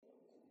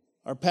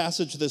Our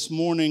passage this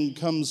morning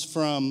comes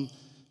from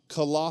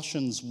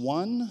Colossians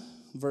 1,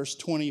 verse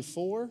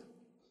 24,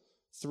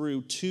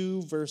 through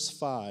 2, verse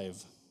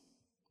 5.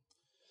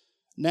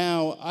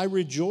 Now I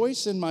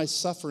rejoice in my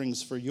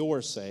sufferings for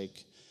your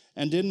sake,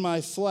 and in my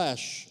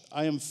flesh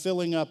I am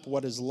filling up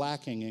what is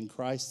lacking in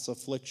Christ's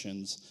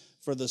afflictions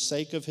for the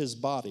sake of his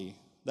body,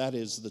 that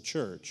is, the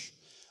church,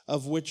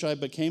 of which I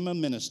became a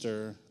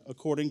minister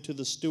according to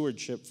the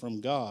stewardship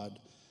from God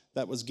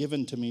that was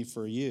given to me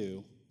for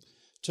you,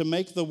 to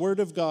make the word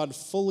of God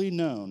fully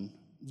known,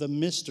 the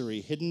mystery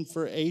hidden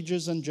for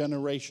ages and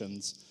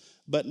generations,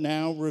 but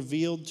now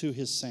revealed to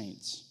his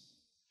saints.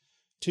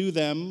 To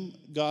them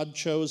God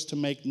chose to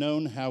make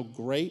known how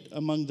great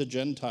among the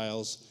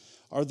Gentiles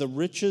are the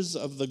riches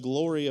of the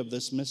glory of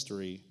this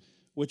mystery,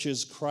 which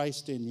is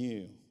Christ in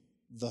you,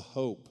 the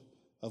hope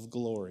of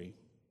glory.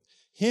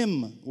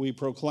 Him we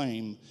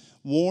proclaim,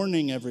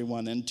 warning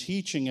everyone and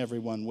teaching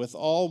everyone with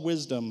all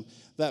wisdom,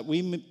 that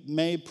we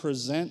may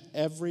present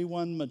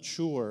everyone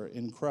mature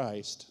in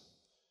Christ.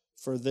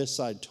 For this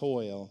I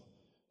toil,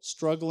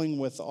 struggling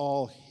with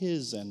all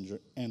his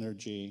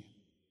energy,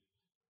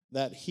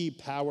 that he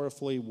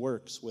powerfully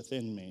works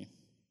within me.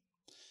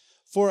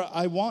 For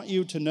I want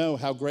you to know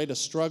how great a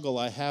struggle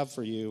I have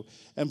for you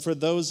and for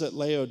those at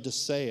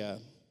Laodicea,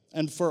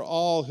 and for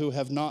all who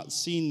have not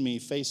seen me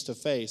face to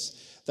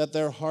face, that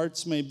their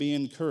hearts may be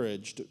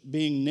encouraged,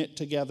 being knit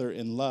together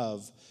in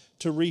love,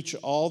 to reach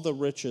all the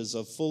riches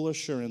of full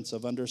assurance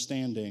of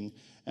understanding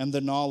and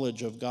the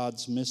knowledge of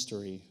God's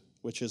mystery,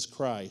 which is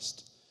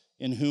Christ,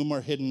 in whom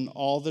are hidden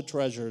all the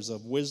treasures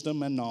of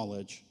wisdom and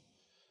knowledge.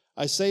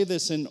 I say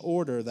this in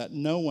order that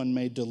no one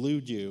may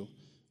delude you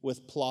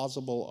with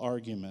plausible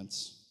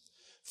arguments.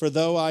 For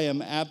though I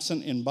am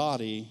absent in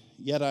body,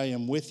 yet I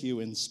am with you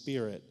in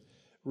spirit,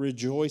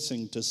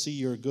 rejoicing to see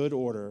your good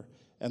order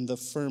and the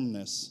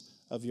firmness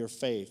of your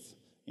faith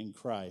in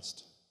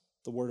Christ.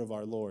 The word of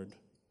our Lord.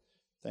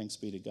 Thanks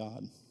be to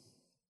God.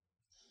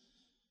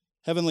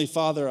 Heavenly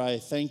Father, I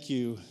thank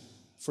you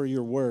for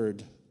your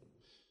word.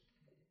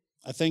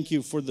 I thank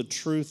you for the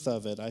truth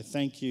of it. I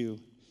thank you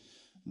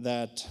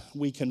that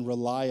we can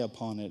rely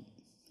upon it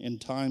in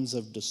times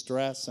of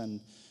distress and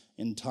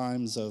in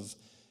times of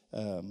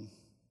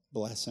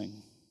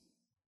blessing.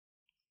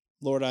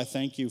 Lord, I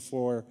thank you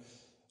for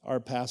our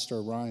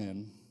pastor,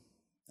 Ryan,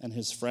 and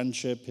his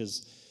friendship,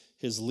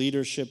 his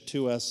leadership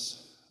to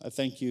us. I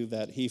thank you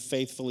that he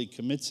faithfully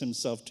commits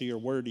himself to your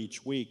word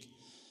each week.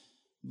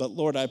 But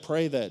Lord, I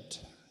pray that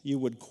you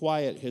would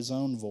quiet his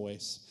own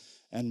voice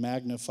and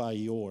magnify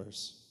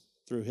yours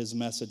through his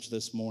message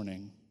this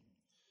morning.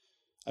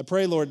 I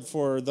pray, Lord,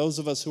 for those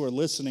of us who are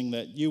listening,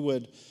 that you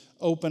would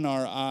open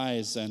our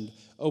eyes and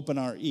open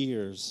our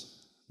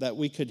ears, that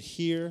we could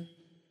hear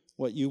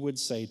what you would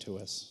say to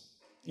us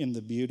in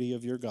the beauty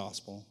of your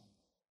gospel.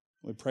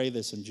 We pray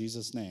this in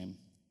Jesus' name.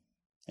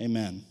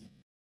 Amen.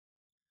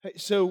 Hey,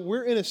 so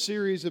we're in a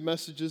series of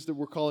messages that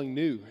we're calling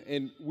New,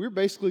 and we're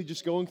basically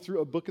just going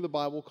through a book of the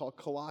Bible called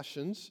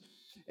Colossians.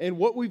 And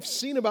what we've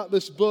seen about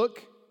this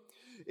book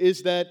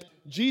is that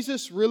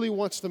Jesus really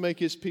wants to make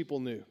his people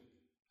new.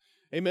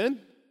 Amen?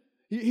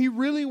 He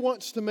really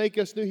wants to make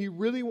us new. He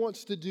really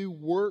wants to do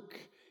work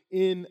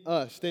in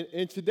us.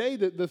 And today,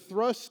 the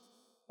thrust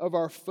of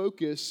our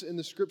focus in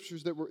the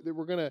scriptures that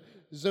we're going to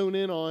zone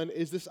in on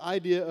is this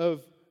idea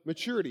of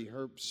maturity,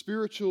 or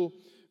spiritual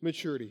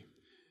maturity.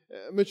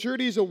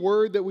 Maturity is a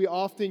word that we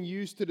often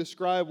use to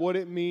describe what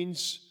it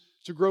means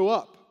to grow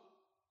up,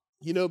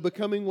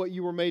 becoming what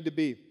you were made to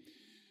be.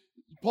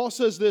 Paul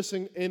says this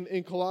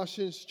in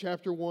Colossians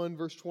chapter 1,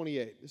 verse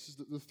 28. This is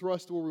the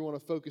thrust where we want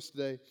to focus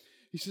today.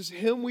 He says,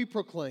 "Him we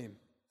proclaim,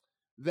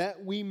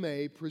 that we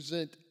may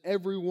present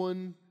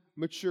everyone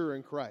mature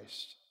in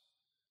Christ."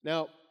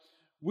 Now,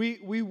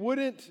 we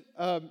wouldn't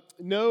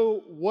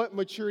know what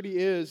maturity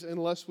is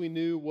unless we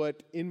knew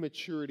what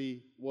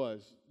immaturity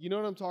was. You know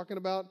what I'm talking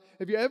about?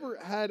 Have you ever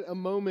had a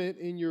moment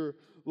in your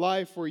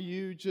life where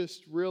you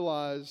just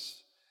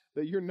realize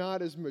that you're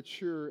not as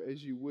mature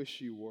as you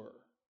wish you were?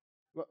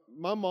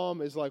 My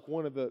mom is like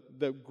one of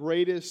the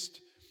greatest,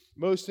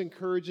 most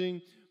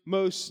encouraging,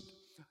 most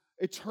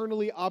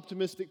eternally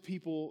optimistic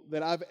people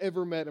that I've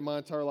ever met in my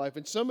entire life.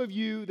 And some of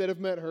you that have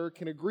met her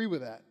can agree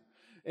with that.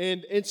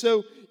 And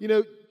so,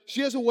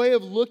 she has a way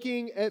of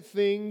looking at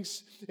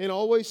things and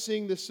always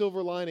seeing the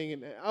silver lining.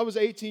 And I was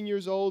 18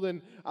 years old,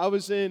 and I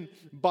was in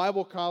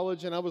Bible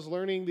college, and I was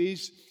learning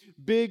these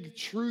big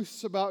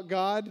truths about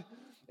God.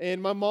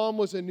 And my mom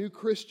was a new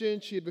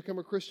Christian. She had become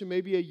a Christian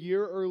maybe a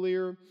year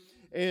earlier.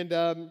 And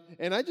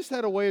I just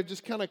had a way of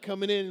just kind of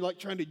coming in and like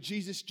trying to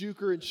Jesus juke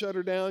her and shut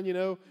her down,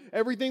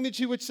 Everything that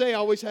she would say, I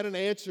always had an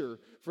answer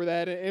for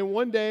that. And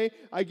one day,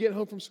 I get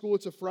home from school.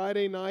 It's a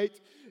Friday night.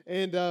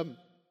 And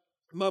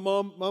my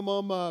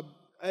mom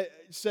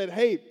said,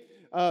 "Hey,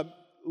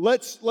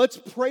 let's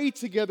pray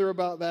together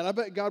about that. I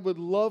bet God would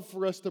love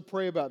for us to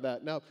pray about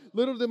that." Now,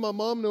 little did my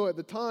mom know at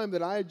the time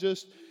that I had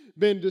just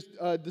been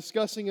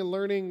discussing and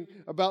learning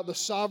about the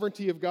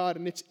sovereignty of God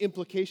and its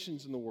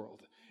implications in the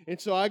world. And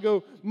so I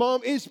go,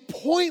 Mom, it's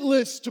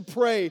pointless to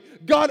pray.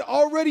 God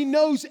already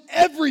knows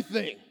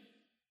everything.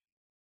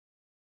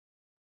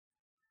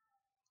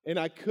 And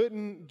I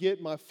couldn't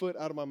get my foot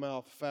out of my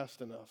mouth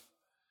fast enough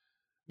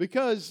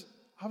because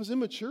I was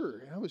immature.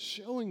 And I was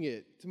showing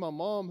it to my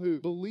mom who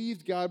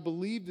believed God,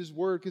 believed His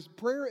Word, because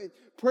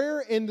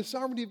prayer and the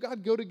sovereignty of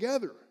God go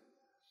together.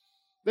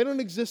 They don't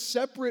exist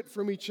separate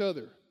from each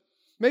other.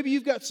 Maybe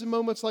you've got some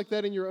moments like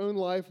that in your own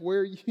life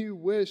where you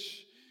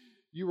wish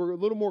you were a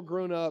little more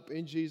grown up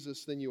in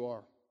Jesus than you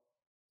are.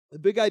 The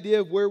big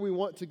idea of where we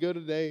want to go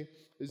today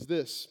is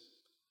this: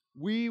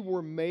 we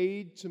were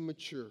made to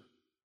mature.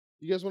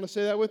 You guys want to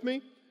say that with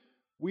me?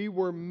 We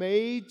were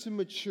made to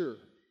mature.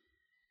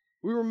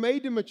 We were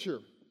made to mature.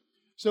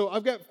 So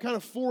I've got kind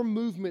of 4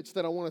 movements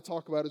that I want to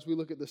talk about as we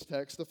look at this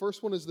text. The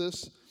first one is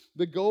this: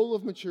 the goal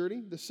of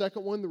maturity. The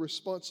second one, the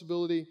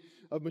responsibility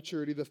of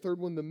maturity. The third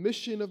one, the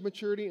mission of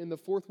maturity. And the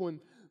fourth one,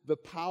 the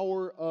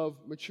power of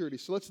maturity.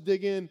 So let's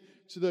dig in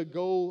to the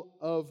goal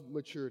of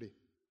maturity.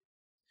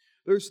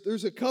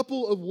 There's a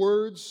couple of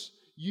words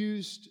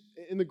used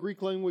in the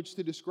Greek language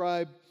to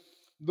describe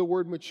the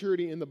word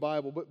maturity in the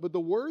Bible. But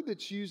the word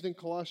that's used in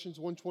Colossians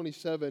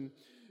 1:27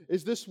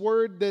 is this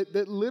word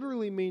that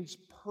literally means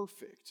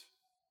perfect.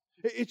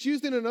 It's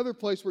used in another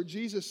place where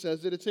Jesus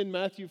says it. It's in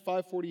Matthew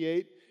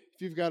 5:48.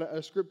 If you've got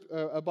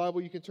a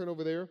Bible, you can turn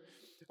over there.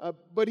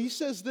 But He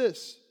says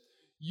this: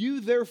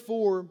 you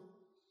therefore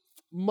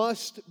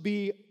must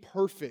be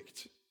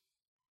perfect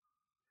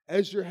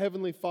as your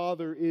heavenly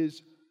Father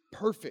is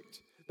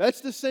perfect.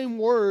 That's the same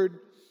word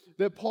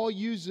that Paul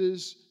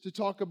uses to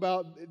talk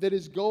about that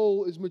his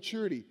goal is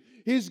maturity.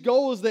 His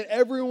goal is that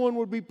everyone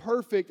would be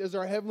perfect as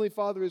our Heavenly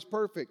Father is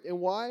perfect. And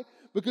why?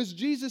 Because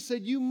Jesus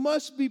said, you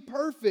must be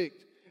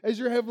perfect as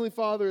your Heavenly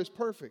Father is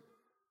perfect.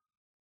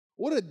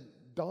 What a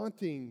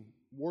daunting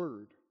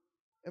word.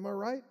 Am I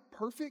right?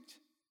 Perfect?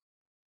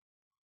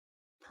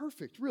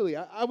 Perfect, really.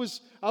 I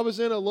was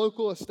in a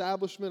local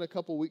establishment a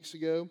couple weeks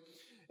ago,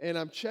 and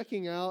I'm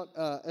checking out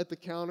at the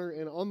counter,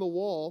 and on the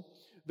wall,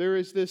 there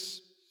is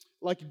this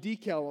like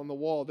decal on the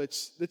wall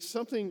that's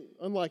something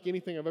unlike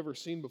anything I've ever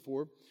seen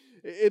before.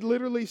 It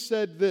literally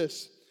said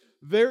this: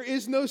 there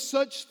is no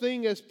such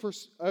thing as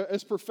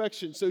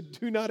perfection, so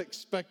do not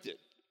expect it.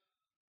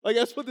 Like,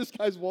 that's what this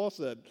guy's wall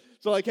said.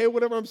 So like, hey,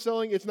 whatever I'm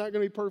selling, it's not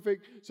going to be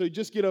perfect, so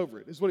just get over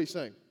it, is what he's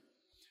saying.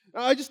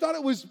 I just thought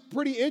it was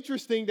pretty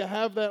interesting to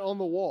have that on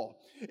the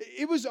wall.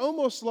 It was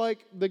almost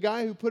like the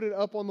guy who put it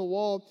up on the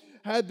wall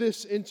had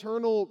this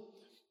internal,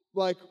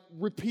 like,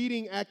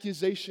 repeating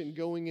accusation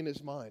going in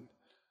his mind.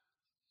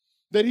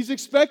 That he's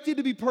expected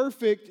to be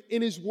perfect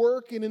in his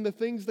work and in the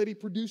things that he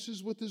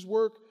produces with his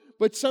work,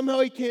 but somehow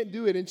he can't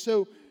do it. And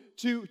so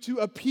to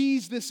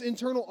appease this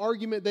internal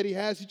argument that he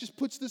has, he just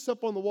puts this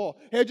up on the wall.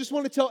 Hey, I just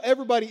want to tell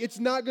everybody it's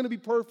not going to be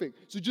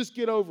perfect, so just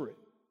get over it.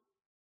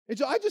 And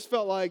so I just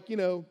felt like,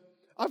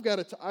 I'm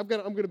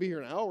going to be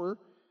here an hour.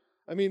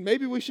 I mean,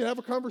 maybe we should have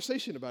a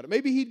conversation about it.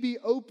 Maybe he'd be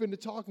open to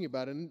talking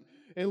about it.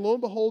 And lo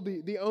and behold,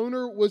 the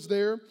owner was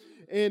there,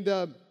 and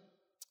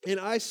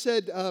I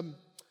said,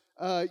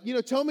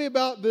 tell me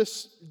about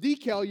this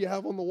decal you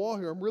have on the wall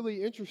here. I'm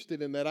really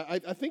interested in that.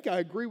 I think I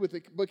agree with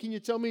it, but can you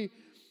tell me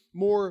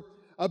more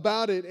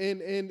about it?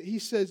 And he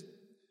says,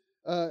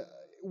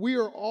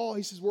 we're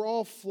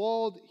all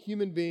flawed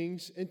human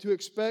beings, and to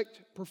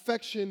expect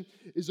perfection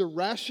is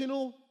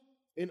irrational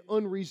and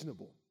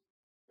unreasonable.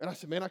 And I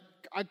said, man,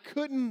 I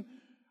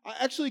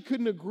actually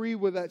couldn't agree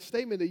with that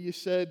statement that you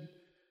said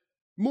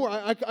more.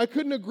 I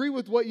couldn't agree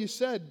with what you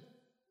said.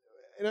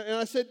 And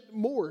I said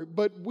more,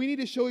 but we need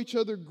to show each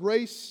other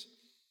grace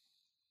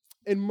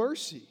and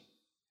mercy.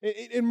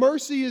 And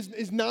mercy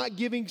is not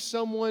giving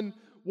someone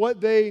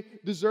what they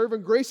deserve,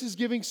 and grace is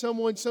giving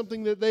someone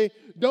something that they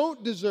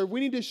don't deserve. We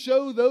need to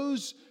show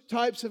those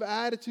types of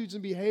attitudes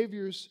and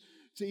behaviors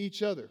to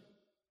each other.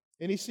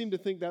 And he seemed to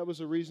think that was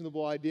a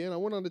reasonable idea. And I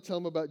went on to tell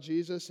him about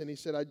Jesus, and he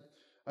said,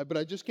 but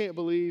I just can't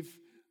believe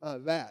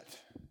that.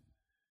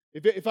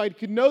 If I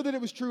could know that it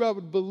was true, I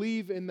would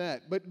believe in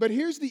that. But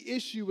here's the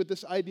issue with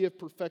this idea of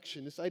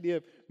perfection, this idea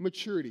of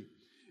maturity,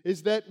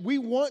 is that we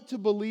want to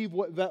believe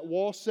what that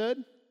wall said.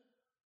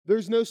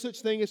 There's no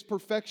such thing as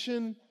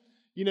perfection.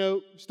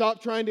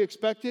 Stop trying to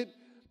expect it.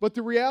 But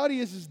the reality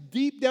is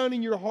deep down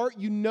in your heart,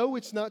 you know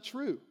it's not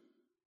true.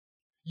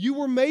 You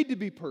were made to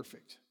be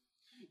perfect.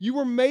 You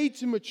were made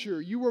to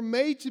mature. You were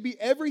made to be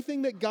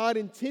everything that God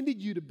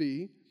intended you to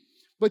be,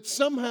 but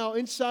somehow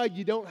inside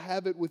you don't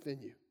have it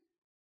within you.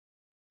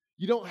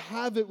 You don't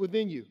have it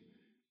within you.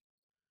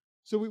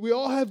 So we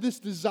all have this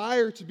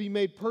desire to be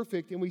made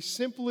perfect, and we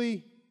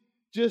simply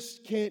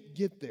just can't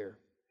get there.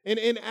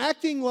 And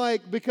acting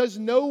like because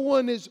no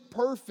one is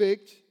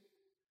perfect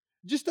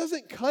just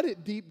doesn't cut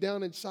it deep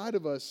down inside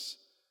of us,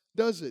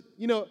 does it?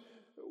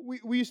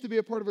 We used to be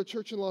a part of a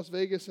church in Las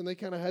Vegas, and they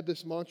kind of had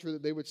this mantra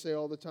that they would say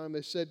all the time.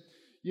 They said,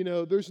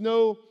 there's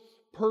no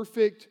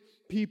perfect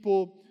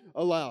people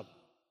allowed.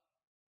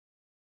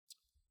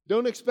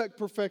 Don't expect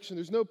perfection.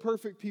 There's no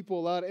perfect people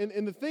allowed.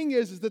 And the thing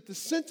is that the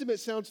sentiment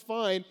sounds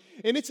fine,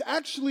 and it's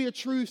actually a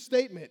true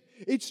statement.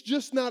 It's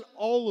just not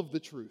all of the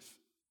truth.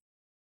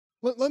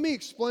 Let me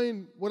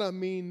explain what I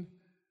mean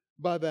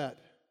by that.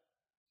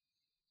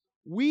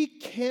 We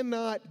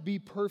cannot be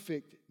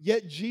perfect,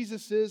 yet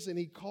Jesus is, and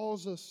He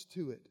calls us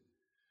to it.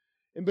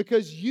 And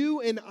because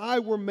you and I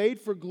were made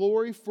for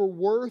glory, for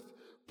worth,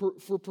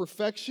 for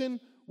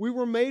perfection, we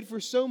were made for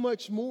so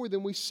much more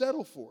than we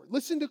settle for.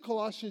 Listen to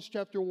Colossians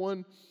chapter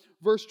 1,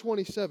 verse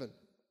 27.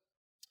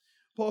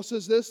 Paul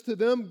says this, to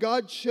them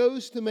God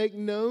chose to make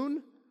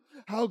known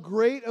how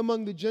great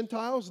among the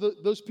Gentiles,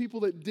 those people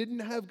that didn't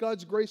have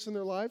God's grace in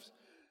their lives,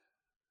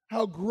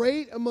 how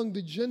great among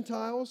the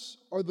Gentiles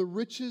are the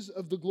riches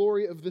of the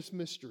glory of this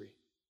mystery,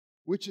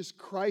 which is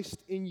Christ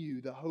in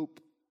you, the hope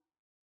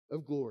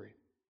of glory.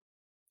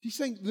 He's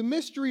saying the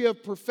mystery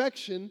of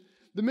perfection,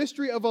 the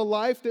mystery of a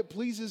life that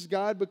pleases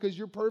God because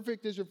you're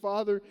perfect as your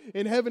Father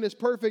in heaven is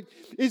perfect,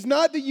 is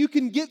not that you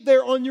can get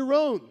there on your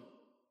own.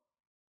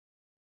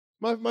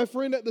 My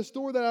friend at the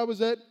store that I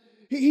was at,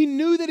 he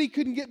knew that he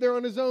couldn't get there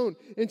on his own.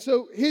 And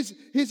so his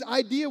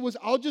idea was,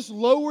 I'll just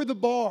lower the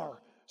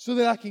bar so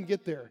that I can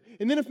get there.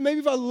 And then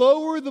if I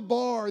lower the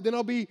bar, then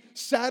I'll be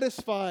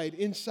satisfied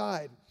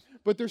inside.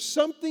 But there's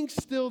something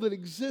still that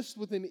exists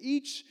within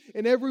each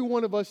and every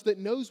one of us that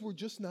knows we're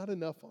just not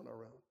enough on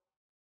our own.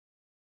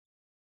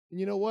 And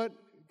you know what?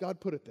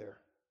 God put it there.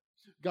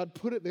 God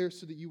put it there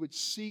so that you would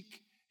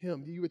seek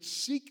Him. You would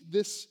seek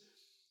this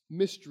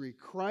mystery,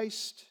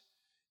 Christ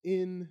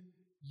in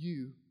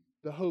you,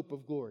 the hope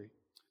of glory.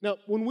 Now,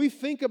 when we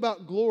think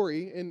about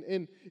glory,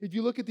 and if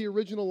you look at the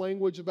original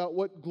language about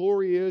what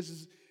glory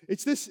is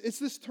it's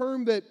this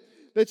term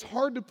that's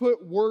hard to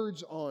put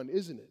words on,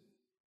 isn't it?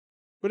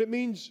 But it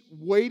means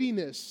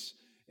weightiness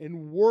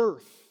and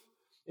worth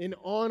and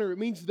honor. It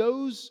means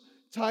those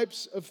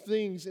types of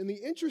things. And the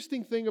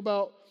interesting thing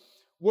about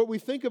what we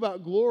think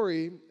about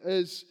glory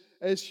as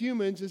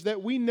humans is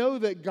that we know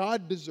that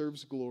God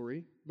deserves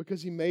glory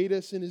because He made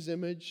us in His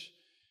image.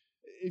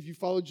 If you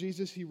follow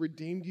Jesus, He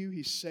redeemed you,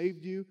 He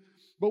saved you.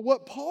 But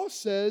what Paul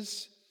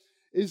says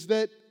is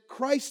that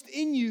Christ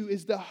in you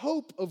is the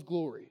hope of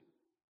glory.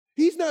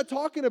 He's not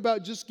talking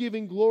about just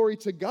giving glory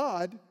to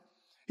God.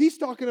 He's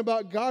talking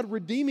about God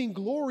redeeming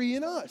glory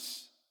in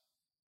us.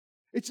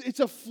 It's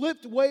a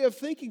flipped way of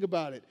thinking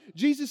about it.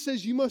 Jesus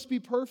says you must be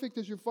perfect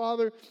as your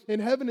Father in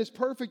heaven is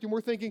perfect. And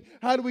we're thinking,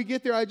 how do we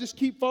get there? I just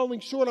keep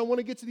falling short. I want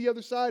to get to the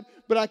other side,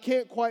 but I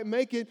can't quite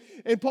make it.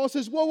 And Paul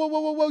says,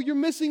 whoa, you're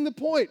missing the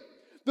point.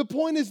 The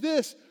point is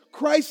this,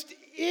 Christ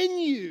in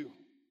you,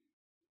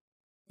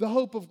 the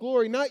hope of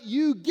glory. Not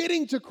you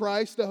getting to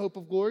Christ, the hope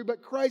of glory,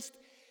 but Christ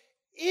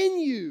in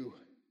you,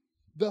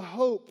 the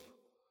hope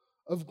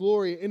of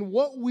glory. And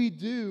what we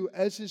do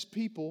as His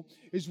people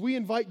is we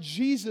invite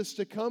Jesus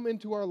to come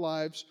into our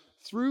lives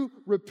through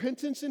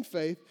repentance and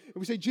faith. And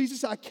we say,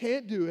 Jesus, I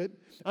can't do it.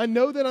 I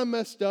know that I'm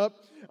messed up.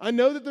 I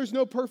know that there's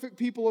no perfect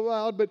people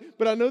allowed,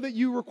 but I know that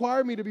you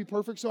require me to be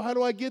perfect. So how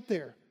do I get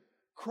there?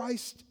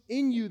 Christ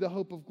in you, the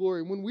hope of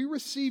glory. When we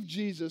receive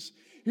Jesus,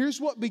 here's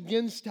what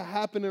begins to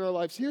happen in our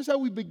lives. Here's how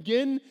we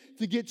begin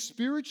to get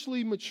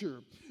spiritually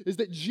mature, is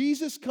that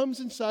Jesus comes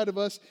inside of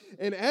us,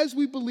 and as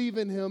we believe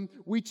in Him,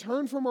 we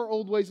turn from our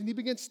old ways, and He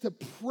begins to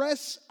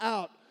press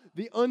out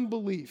the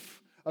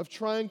unbelief of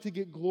trying to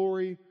get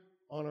glory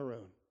on our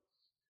own.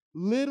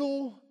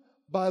 Little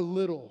by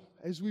little,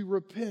 as we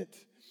repent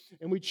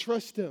and we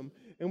trust Him,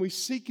 and we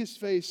seek His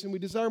face, and we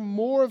desire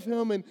more of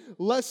Him and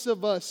less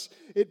of us,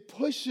 it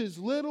pushes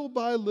little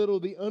by little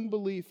the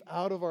unbelief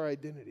out of our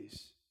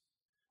identities.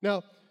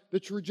 Now, the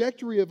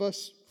trajectory of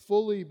us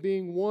fully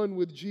being one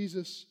with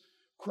Jesus,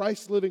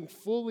 Christ living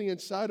fully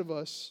inside of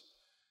us,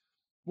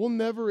 we'll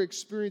never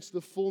experience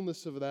the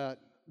fullness of that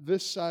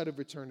this side of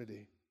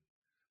eternity.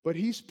 But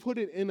He's put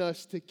it in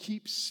us to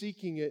keep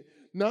seeking it,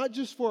 not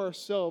just for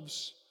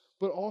ourselves,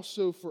 but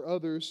also for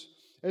others,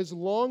 as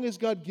long as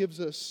God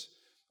gives us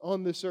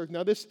on this earth.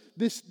 Now,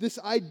 this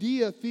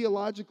idea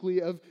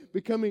theologically of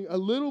becoming a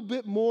little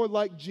bit more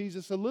like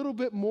Jesus, a little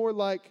bit more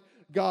like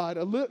God,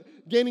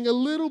 gaining a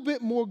little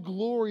bit more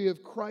glory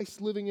of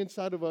Christ living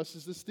inside of us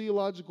is this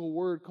theological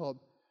word called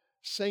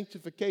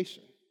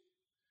sanctification.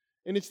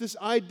 And it's this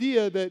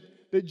idea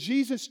that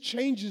Jesus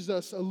changes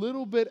us a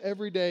little bit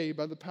every day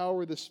by the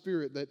power of the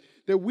Spirit,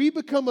 that we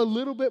become a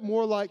little bit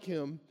more like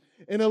Him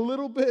and a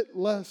little bit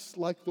less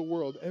like the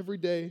world every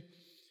day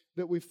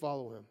that we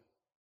follow Him.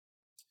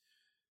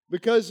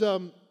 Because,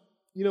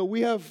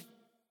 we have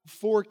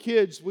 4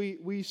 kids,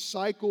 we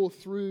cycle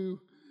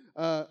through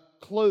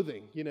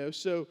clothing,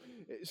 so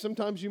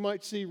sometimes you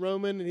might see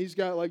Roman and he's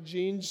got like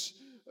jeans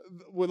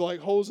with like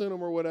holes in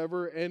them or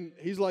whatever, and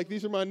he's like,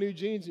 these are my new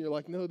jeans, and you're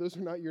like, no, those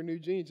are not your new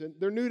jeans, and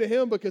they're new to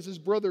him because his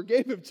brother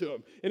gave them to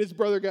him, and his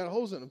brother got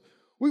holes in them.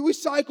 We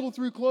cycle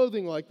through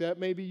clothing like that.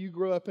 Maybe you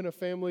grew up in a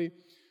family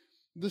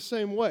the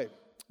same way,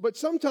 but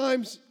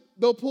sometimes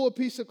they'll pull a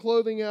piece of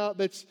clothing out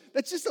that's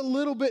just a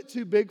little bit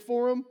too big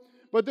for them,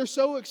 but they're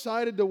so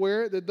excited to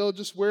wear it that they'll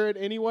just wear it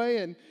anyway,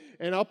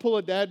 and I'll pull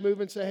a dad move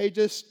and say, hey,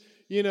 just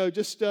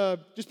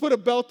just put a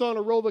belt on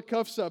or roll the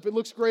cuffs up. It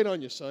looks great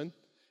on you, son.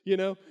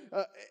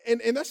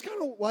 And that's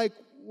kind of like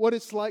what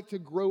it's like to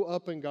grow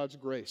up in God's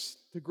grace,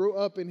 to grow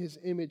up in His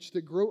image,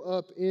 to grow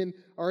up in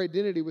our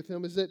identity with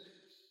Him, is that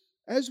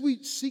as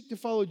we seek to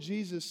follow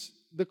Jesus,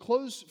 the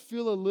clothes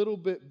feel a little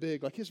bit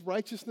big, like His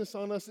righteousness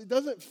on us. It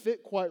doesn't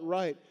fit quite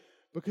right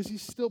because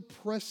He's still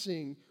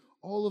pressing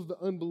all of the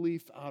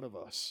unbelief out of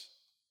us.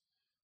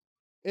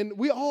 And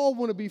we all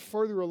want to be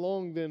further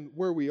along than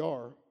where we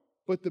are,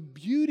 but the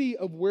beauty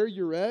of where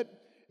you're at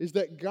is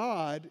that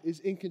God is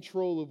in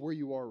control of where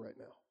you are right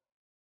now.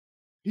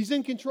 He's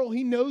in control.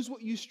 He knows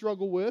what you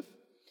struggle with.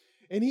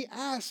 And He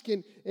asks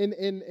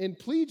and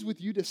pleads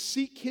with you to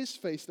seek His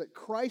face, that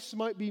Christ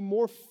might be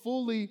more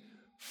fully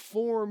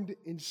formed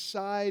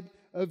inside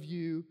of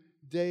you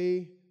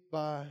day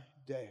by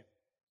day.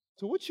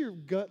 So what's your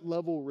gut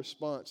level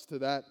response to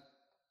that?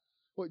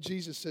 What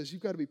Jesus says,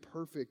 you've got to be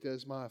perfect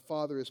as my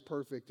Father is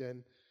perfect.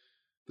 And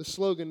the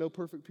slogan, no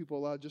perfect people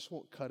allowed, just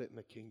won't cut it in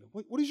the kingdom.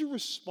 What is your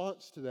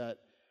response to that?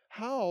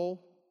 How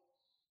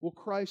will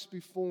Christ be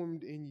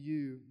formed in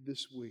you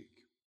this week?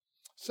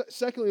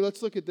 Secondly,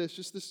 let's look at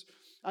this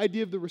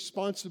idea of the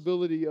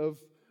responsibility of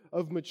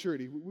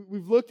maturity.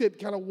 We've looked at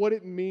kind of what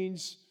it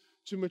means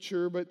to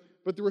mature, but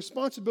the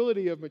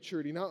responsibility of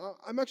maturity. Now,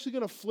 I'm actually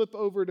going to flip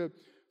over to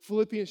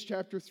Philippians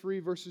chapter 3,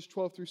 verses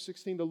 12 through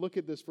 16 to look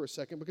at this for a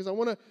second, because I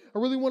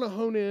really want to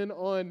hone in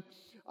on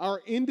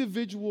our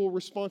individual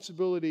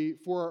responsibility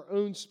for our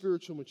own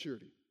spiritual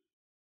maturity.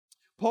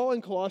 Paul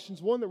in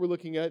Colossians 1 that we're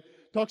looking at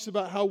talks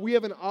about how we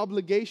have an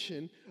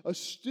obligation, a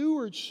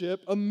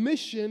stewardship, a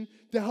mission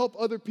to help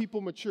other people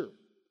mature.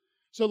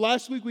 So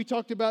last week we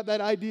talked about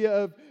that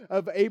idea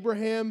of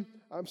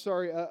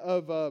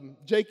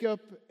Jacob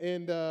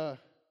and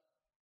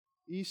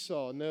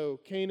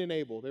Cain and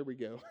Abel. There we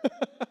go.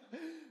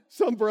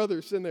 Some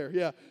brothers in there,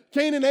 yeah.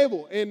 Cain and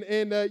Abel, and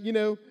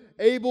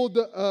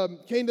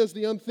Cain does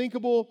the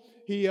unthinkable.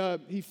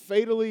 He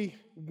fatally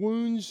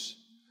wounds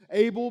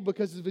Abel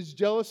because of his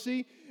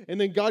jealousy, and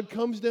then God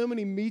comes to him and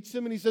He meets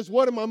him and He says,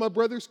 "What, am I my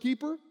brother's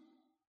keeper?"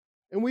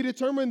 And we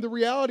determine the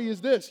reality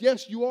is this: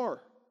 yes, you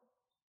are.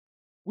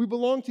 We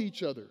belong to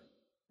each other.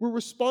 We're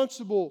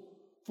responsible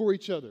for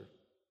each other.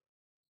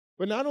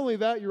 But not only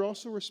that, you're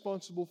also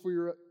responsible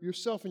for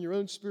yourself and your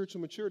own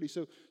spiritual maturity.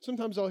 So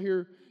sometimes I'll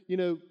hear,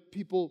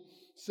 people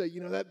say,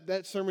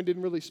 that sermon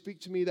didn't really speak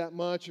to me that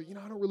much, or,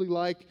 I don't really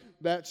like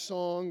that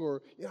song,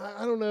 or,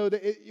 I don't know.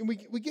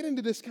 We get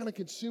into this kind of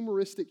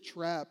consumeristic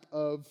trap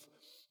of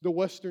the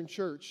Western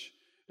church.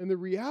 And the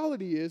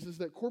reality is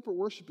that corporate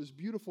worship is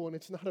beautiful, and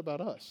it's not about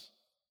us.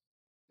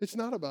 It's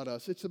not about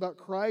us. It's about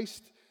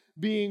Christ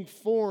being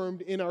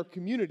formed in our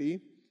community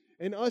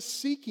and us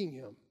seeking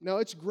Him. Now,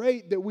 it's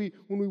great that when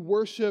we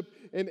worship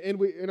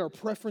and our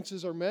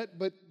preferences are met,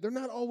 but they're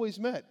not always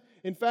met.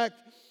 In fact,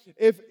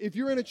 if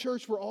you're in a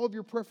church where all of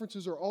your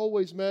preferences are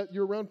always met,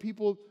 you're around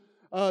people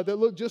that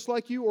look just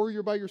like you, or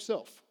you're by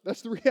yourself.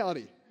 That's the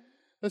reality.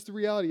 That's the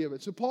reality of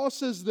it. So Paul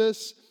says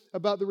this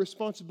about the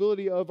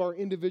responsibility of our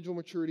individual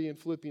maturity in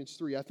Philippians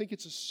 3. I think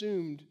it's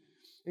assumed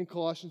in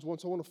Colossians 1,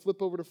 so I want to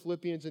flip over to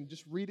Philippians and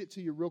just read it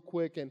to you real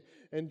quick and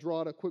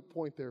draw out a quick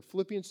point there.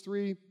 Philippians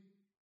 3,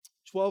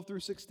 12 through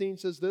 16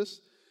 says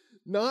this: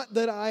 "Not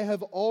that I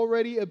have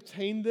already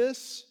obtained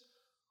this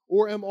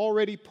or am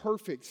already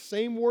perfect."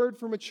 Same word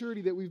for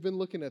maturity that we've been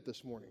looking at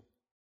this morning.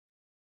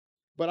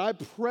 "But I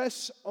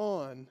press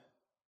on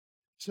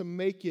to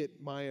make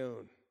it my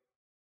own,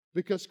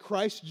 because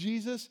Christ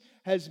Jesus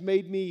has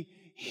made me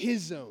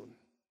His own.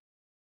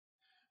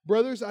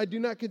 Brothers, I do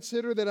not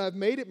consider that I've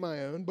made it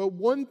my own, but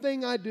one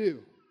thing I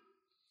do,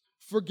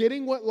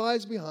 forgetting what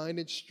lies behind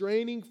and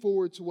straining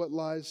forward to what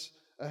lies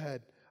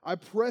ahead. I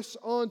press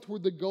on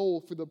toward the goal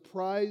for the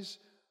prize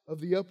of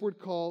the upward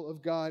call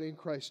of God in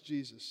Christ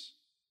Jesus.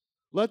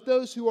 Let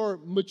those who are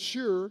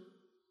mature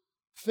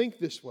think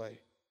this way.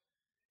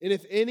 And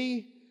if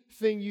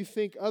anything you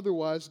think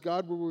otherwise,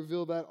 God will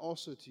reveal that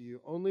also to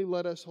you. Only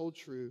let us hold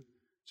true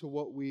to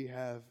what we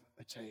have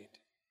attained."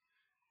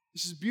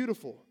 This is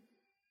beautiful.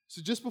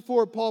 So just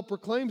before Paul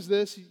proclaims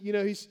this,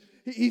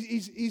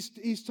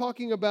 he's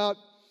talking about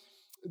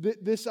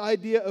this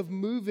idea of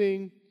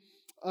moving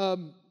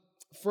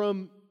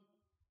from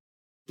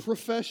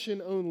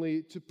profession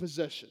only to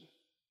possession.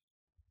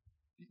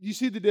 You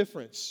see the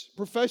difference?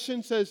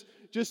 Profession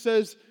just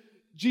says,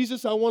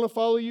 "Jesus, I want to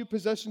follow you."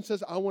 Possession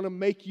says, "I want to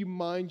make you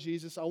mine,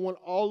 Jesus. I want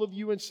all of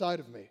you inside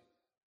of me."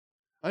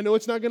 I know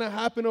it's not going to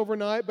happen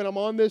overnight, but I'm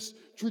on this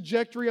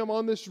trajectory. I'm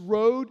on this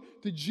road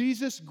to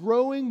Jesus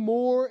growing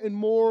more and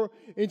more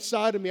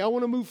inside of me. I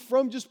want to move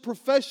from just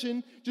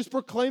profession, just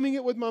proclaiming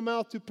it with my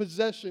mouth, to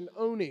possession,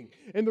 owning.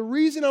 And the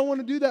reason I want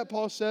to do that,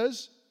 Paul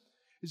says,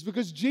 is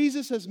because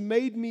Jesus has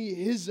made me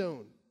His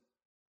own.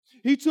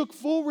 He took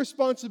full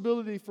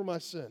responsibility for my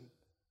sin.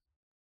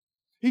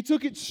 He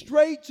took it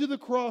straight to the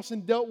cross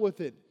and dealt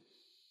with it.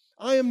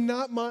 I am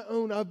not my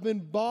own. I've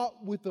been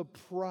bought with a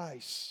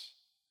price.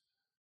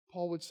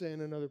 Paul would say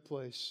in another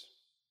place,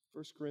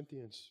 1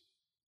 Corinthians,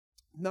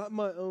 "Not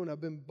my own. I've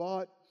been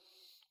bought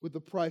with a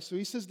price." So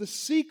he says the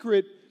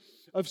secret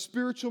of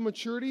spiritual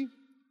maturity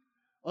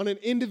on an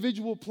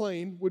individual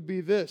plane would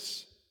be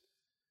this.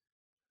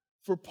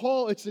 For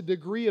Paul, it's a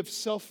degree of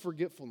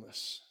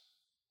self-forgetfulness.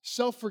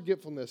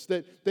 Self-forgetfulness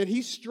that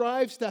he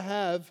strives to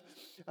have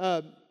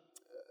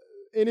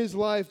in his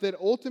life that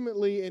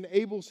ultimately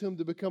enables him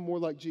to become more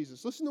like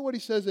Jesus. Listen to what he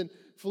says in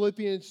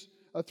Philippians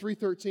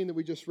 3:13 that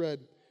we just read.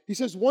 He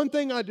says, one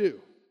thing I do.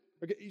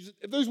 Okay,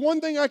 if there's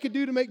one thing I could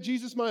do to make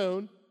Jesus my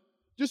own,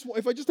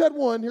 if I just had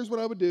one, here's what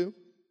I would do.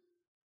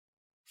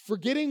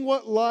 Forgetting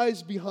what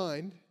lies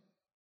behind,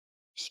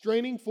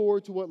 straining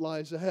forward to what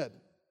lies ahead.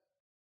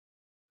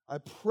 I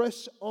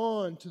press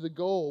on to the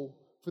goal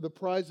for the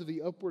prize of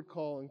the upward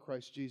call in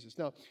Christ Jesus.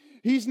 Now,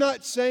 he's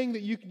not saying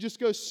that you can just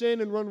go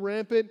sin and run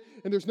rampant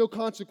and there's no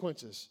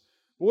consequences.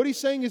 What he's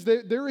saying is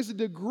that there is a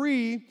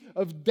degree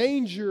of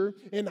danger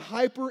and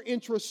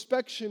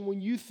hyper-introspection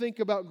when you think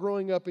about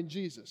growing up in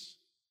Jesus.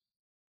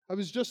 I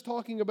was just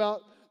talking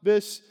about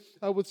this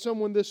with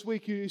someone this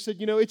week who said,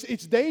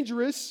 it's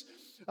dangerous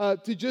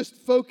to just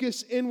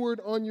focus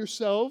inward on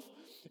yourself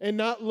and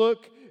not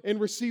look and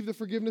receive the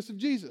forgiveness of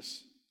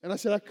Jesus. And I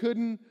said, I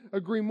couldn't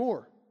agree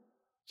more.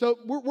 So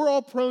we're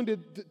all prone to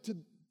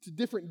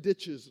different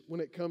ditches when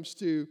it comes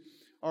to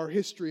our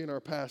history and our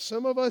past.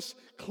 Some of us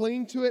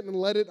cling to it and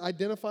let it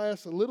identify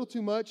us a little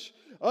too much.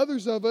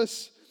 Others of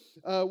us,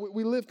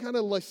 we live kind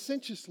of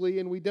licentiously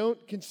and we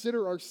don't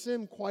consider our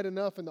sin quite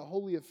enough and the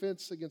holy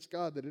offense against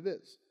God that it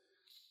is.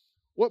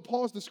 What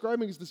Paul's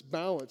describing is this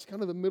balance,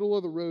 kind of the middle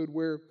of the road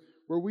where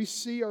we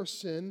see our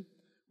sin,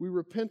 we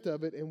repent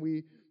of it, and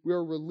we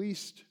are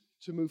released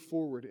to move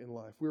forward in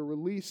life. We are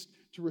released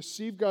to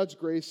receive God's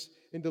grace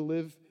and to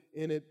live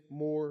in it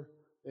more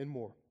and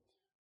more.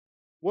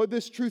 What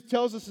this truth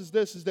tells us is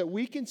that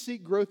we can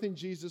seek growth in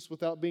Jesus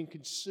without being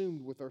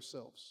consumed with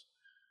ourselves.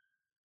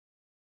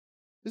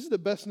 This is the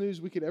best news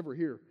we could ever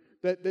hear.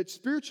 That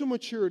spiritual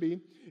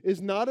maturity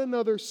is not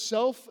another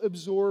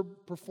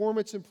self-absorbed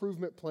performance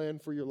improvement plan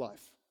for your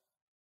life.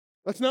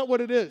 That's not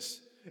what it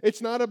is.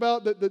 It's not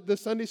about the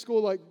Sunday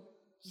school like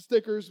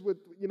stickers with,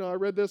 I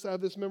read this, I have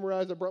this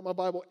memorized, I brought my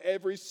Bible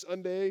every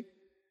Sunday.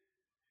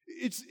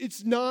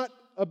 It's not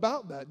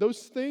about that.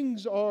 Those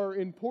things are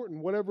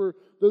important. Whatever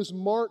those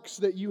marks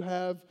that you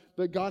have,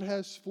 that God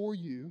has for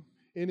you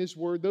in His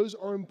Word, those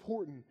are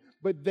important.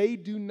 But they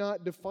do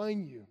not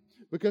define you.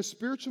 Because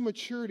spiritual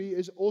maturity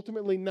is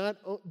ultimately not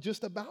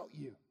just about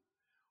you.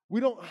 We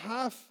don't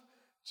have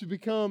to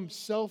become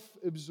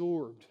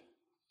self-absorbed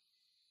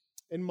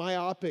and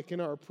myopic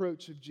in our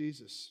approach of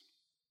Jesus.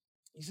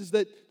 He says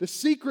that the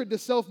secret to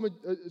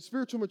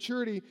spiritual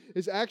maturity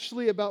is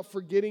actually about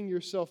forgetting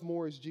yourself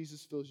more as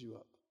Jesus fills you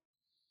up.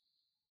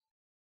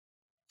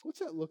 What's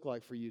that look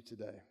like for you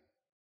today?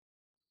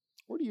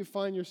 Where do you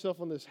find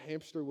yourself on this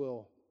hamster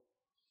wheel,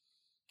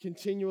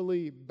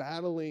 continually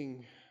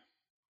battling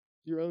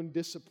your own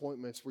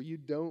disappointments where you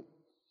don't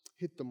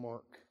hit the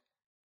mark?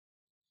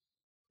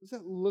 What does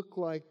that look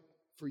like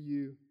for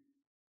you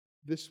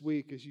this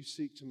week as you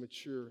seek to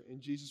mature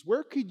in Jesus?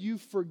 Where could you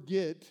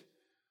forget?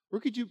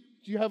 Do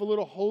you have a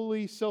little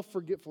holy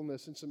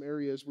self-forgetfulness in some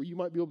areas where you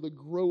might be able to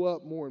grow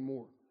up more and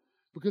more?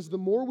 Because the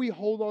more we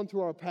hold on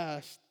to our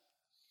past,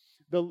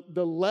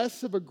 the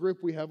less of a grip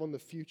we have on the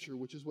future,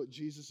 which is what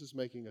Jesus is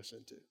making us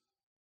into.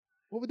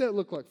 What would that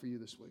look like for you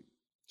this week?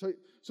 So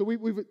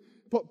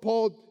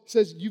Paul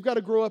says you've got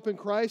to grow up in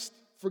Christ,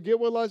 forget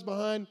what lies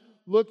behind,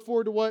 look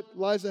forward to what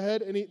lies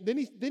ahead, and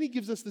then he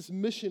gives us this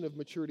mission of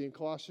maturity in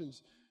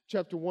Colossians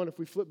chapter 1. If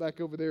we flip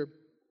back over there,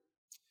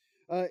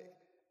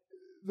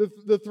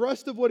 the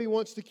thrust of what he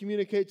wants to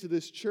communicate to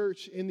this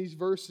church in these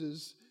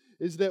verses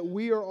is that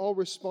we are all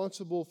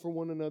responsible for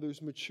one another's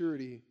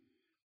maturity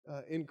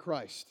in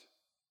Christ.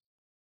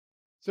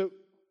 So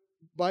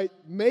by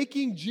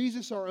making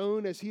Jesus our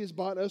own as He has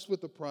bought us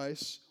with a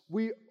price,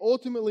 we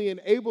ultimately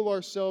enable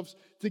ourselves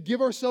to give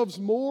ourselves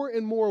more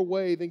and more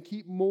away than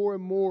keep more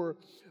and more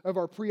of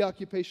our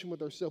preoccupation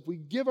with ourselves. We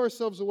give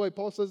ourselves away.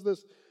 Paul says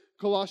this,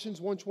 Colossians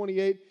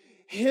 1:28,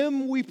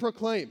 Him we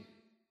proclaim.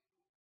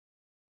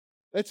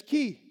 That's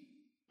key.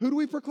 Who do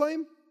we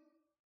proclaim?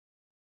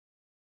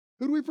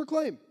 Who do we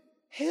proclaim?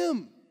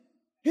 Him.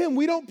 Him.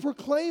 We don't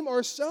proclaim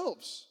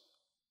ourselves.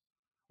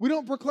 We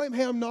don't proclaim,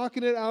 hey, I'm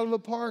knocking it out of the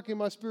park in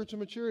my spiritual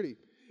maturity.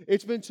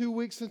 It's been 2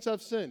 weeks since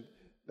I've sinned.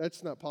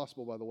 That's not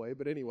possible, by the way,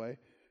 but anyway.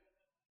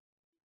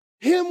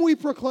 Him we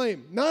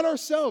proclaim, not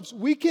ourselves.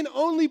 We can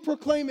only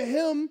proclaim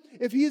Him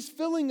if He is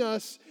filling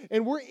us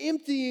and we're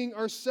emptying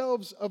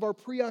ourselves of our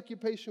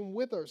preoccupation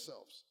with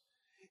ourselves.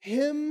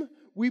 Him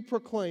we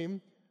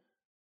proclaim,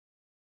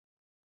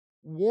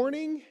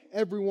 warning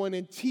everyone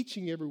and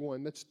teaching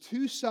everyone. That's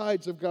two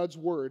sides of God's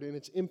Word and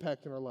its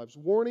impact in our lives.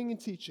 Warning and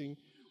teaching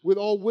with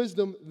all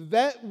wisdom,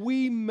 that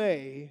we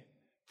may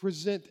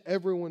present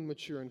everyone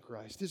mature in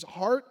Christ. His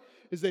heart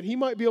is that He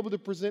might be able to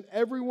present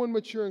everyone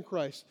mature in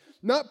Christ.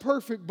 Not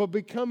perfect, but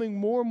becoming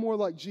more and more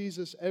like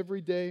Jesus every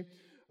day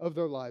of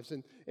their lives.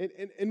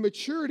 And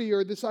maturity,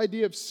 or this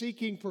idea of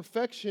seeking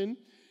perfection,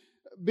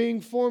 being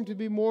formed to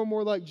be more and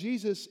more like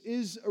Jesus,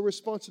 is a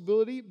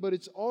responsibility, but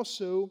it's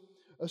also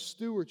a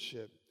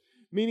stewardship.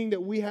 Meaning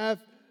that we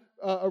have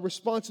a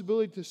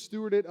responsibility to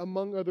steward it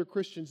among other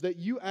Christians, that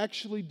you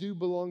actually do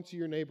belong to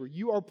your neighbor.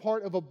 You are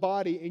part of a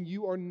body and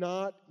you are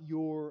not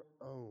your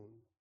own.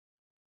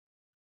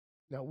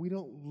 Now, we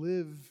don't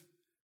live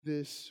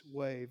this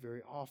way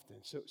very often.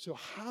 So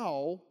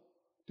how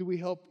do we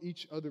help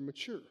each other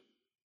mature?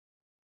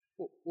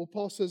 Well,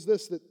 Paul says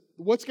this, that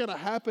what's going to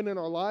happen in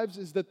our lives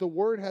is that the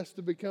Word has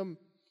to become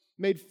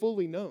made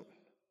fully known.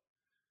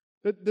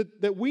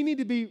 That we need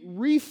to be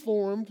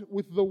reformed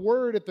with the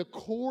Word at the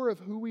core of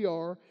who we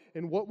are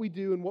and what we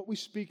do and what we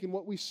speak and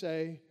what we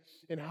say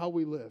and how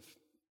we live.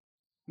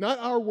 Not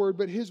our word,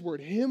 but His Word.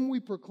 Him we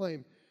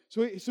proclaim.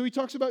 So he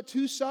talks about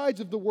two sides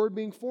of the Word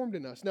being formed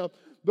in us. Now,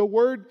 the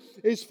Word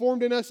is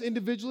formed in us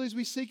individually as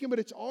we seek Him, but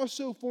it's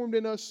also formed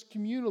in us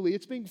communally.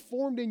 It's being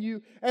formed in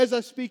you as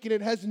I speak, and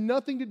it has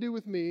nothing to do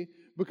with me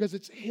because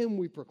it's Him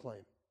we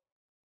proclaim.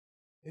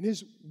 And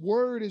His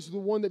Word is the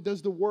one that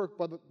does the work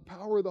by the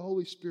power of the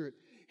Holy Spirit.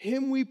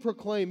 Him we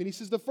proclaim. And he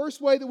says the first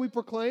way that we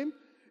proclaim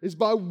is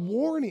by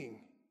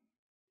warning.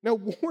 Now,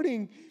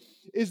 warning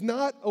is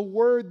not a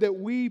word that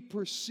we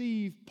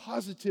perceive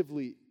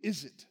positively,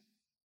 is it?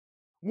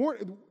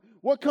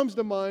 What comes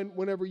to mind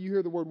whenever you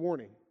hear the word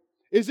warning?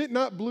 Is it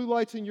not blue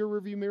lights in your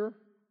rearview mirror?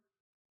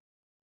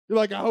 You're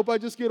like, I hope I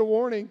just get a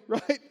warning,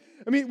 right?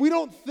 I mean, we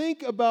don't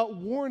think about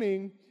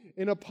warning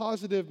in a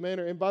positive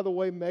manner. And by the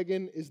way,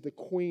 Megan is the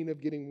queen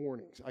of getting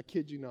warnings. I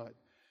kid you not.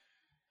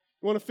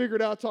 You want to figure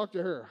it out, talk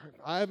to her.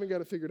 I haven't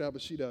got it figured out,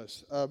 but she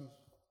does.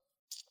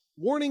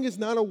 Warning is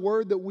not a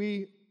word that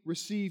we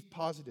receive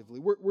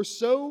positively. We're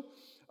so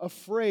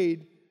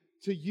afraid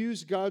to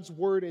use God's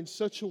word in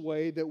such a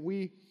way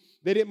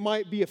that it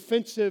might be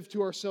offensive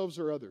to ourselves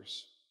or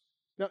others.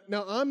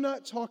 Now I'm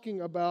not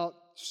talking about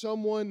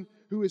someone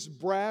who is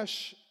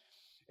brash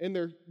in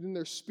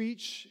their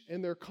speech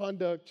and their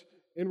conduct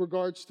in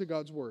regards to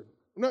God's word.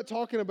 I'm not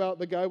talking about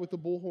the guy with the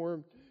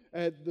bullhorn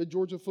at the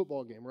Georgia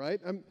football game, right?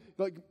 I'm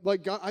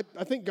like God,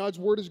 I think God's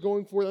word is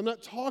going forth. I'm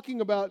not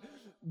talking about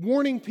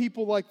warning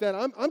people like that.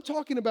 I'm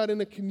talking about in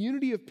a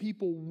community of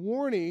people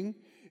warning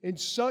in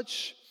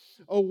such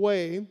a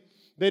way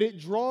that it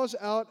draws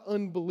out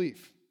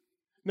unbelief.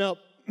 Now,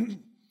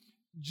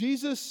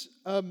 Jesus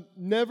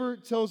never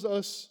tells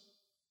us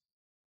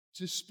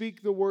to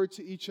speak the word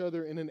to each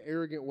other in an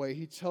arrogant way.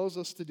 He tells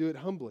us to do it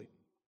humbly.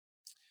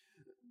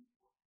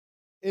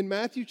 In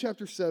Matthew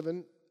chapter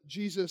 7,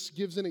 Jesus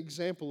gives an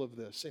example of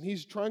this, and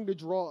he's trying to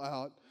draw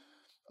out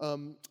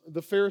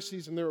the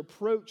Pharisees and their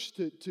approach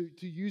to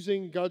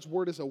using God's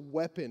word as a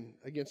weapon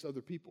against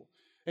other people.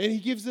 And he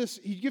gives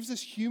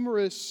this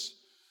humorous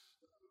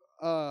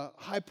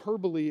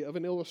hyperbole of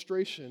an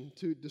illustration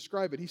to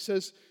describe it. He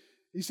says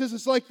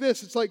it's like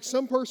this. It's like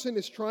some person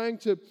is trying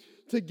to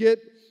get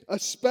a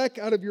speck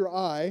out of your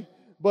eye,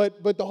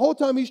 but the whole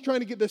time he's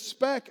trying to get the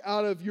speck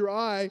out of your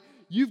eye,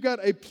 you've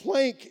got a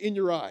plank in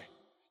your eye.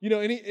 You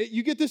know, and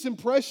you get this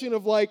impression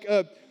of like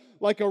a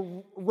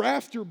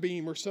rafter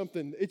beam or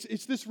something.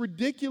 It's this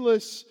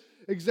ridiculous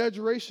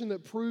exaggeration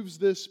that proves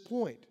this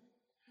point,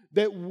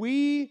 that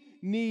we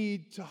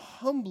need to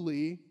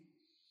humbly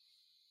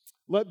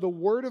let the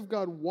Word of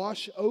God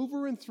wash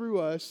over and through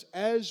us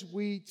as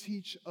we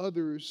teach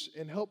others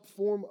and help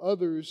form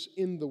others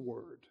in the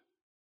Word.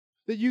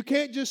 That you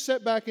can't just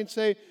sit back and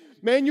say,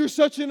 man, you're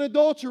such an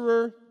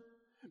adulterer.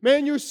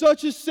 Man, you're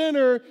such a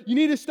sinner. You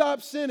need to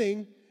stop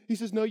sinning. He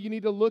says, no, you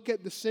need to look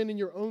at the sin in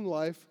your own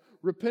life,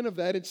 repent of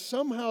that, and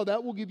somehow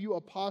that will give you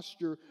a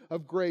posture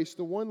of grace,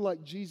 the one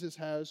like Jesus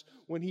has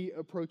when He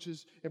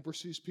approaches and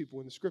pursues people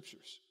in the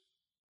Scriptures.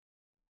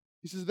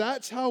 He says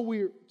that's how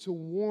we're to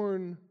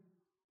warn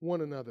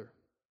one another.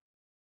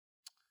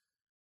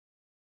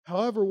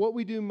 However, what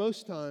we do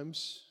most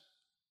times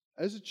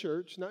as a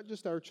church, not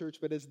just our church,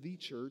 but as the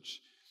church,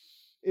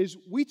 is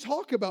we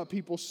talk about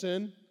people's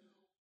sin.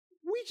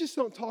 We just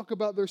don't talk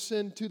about their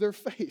sin to their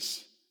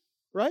face,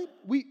 right?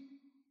 We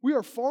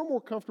are far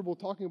more comfortable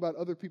talking about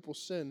other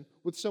people's sin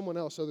with someone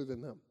else other than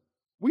them.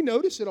 We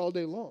notice it all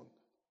day long.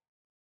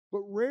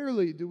 But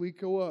rarely do we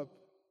go up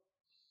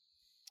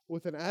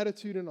with an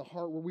attitude and a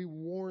heart where we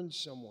warn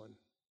someone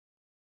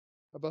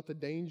about the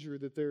danger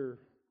that they're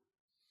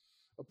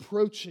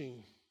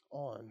approaching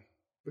on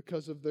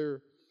because of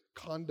their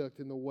conduct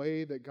in the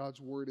way that God's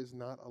word is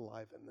not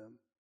alive in them.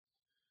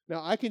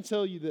 Now, I can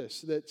tell you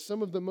this, that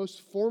some of the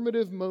most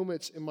formative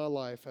moments in my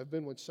life have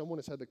been when someone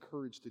has had the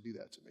courage to do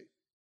that to me.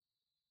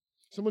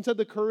 Someone's had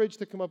the courage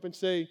to come up and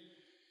say,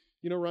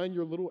 you know, Ryan,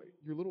 you're a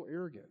little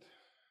arrogant.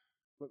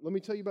 But let me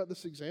tell you about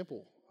this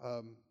example.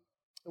 And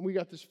we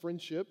got this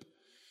friendship,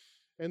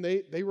 and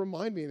they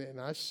remind me, and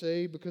I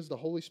say, because the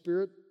Holy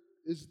Spirit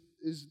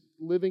is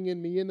living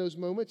in me in those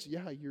moments,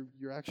 yeah,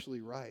 you're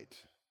actually right.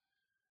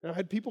 And I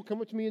had people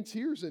come up to me in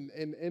tears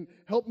and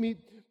help me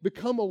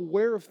become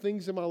aware of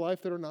things in my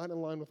life that are not in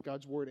line with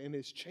God's word, and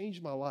it's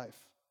changed my life.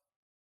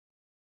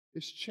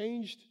 It's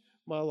changed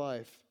my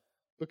life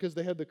because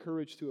they had the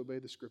courage to obey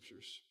the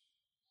Scriptures,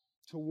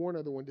 to warn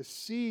other one, to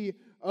see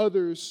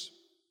others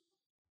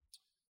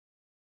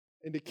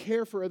and to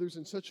care for others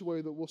in such a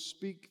way that will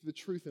speak the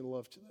truth in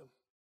love to them.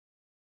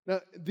 Now,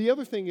 the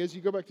other thing is,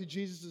 you go back to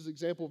Jesus'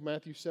 example of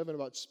Matthew 7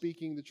 about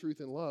speaking the truth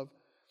in love,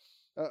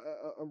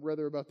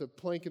 rather about the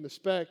plank and the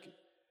speck.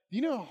 Do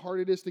you know how hard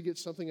it is to get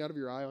something out of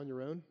your eye on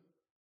your own?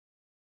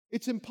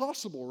 It's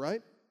impossible,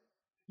 right?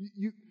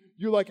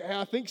 You're like, hey,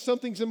 I think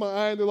something's in my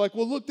eye, and they're like,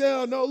 well, look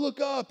down, no, look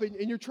up, and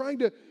you're trying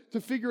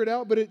to figure it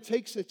out, but it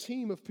takes a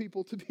team of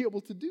people to be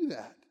able to do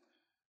that.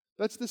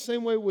 That's the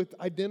same way with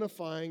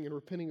identifying and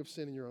repenting of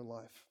sin in your own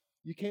life.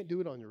 You can't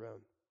do it on your own.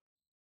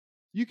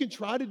 You can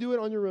try to do it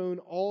on your own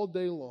all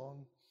day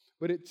long,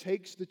 but it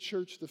takes the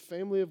church, the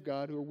family of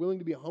God, who are willing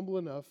to be humble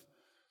enough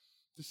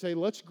to say,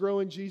 let's grow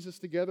in Jesus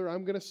together.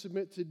 I'm going to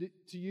submit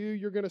to you,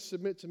 you're going to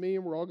submit to me,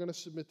 and we're all going to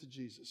submit to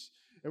Jesus.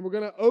 And we're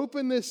going to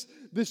open this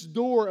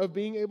door of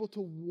being able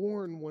to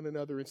warn one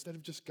another instead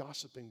of just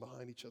gossiping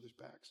behind each other's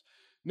backs.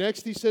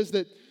 Next, he says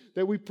that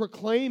we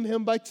proclaim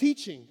him by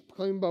teaching.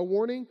 Proclaim him by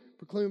warning,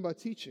 proclaim him by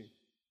teaching.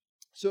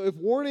 So if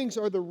warnings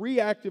are the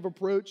reactive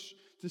approach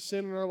to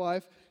sin in our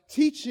life,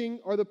 teaching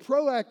are the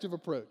proactive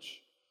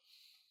approach.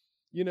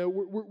 You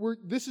know,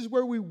 this is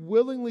where we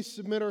willingly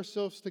submit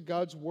ourselves to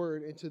God's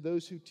word and to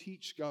those who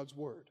teach God's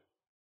word.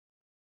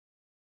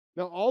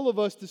 Now, all of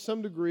us, to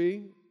some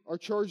degree, are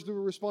charged with a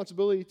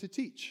responsibility to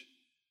teach.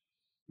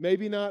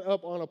 Maybe not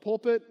up on a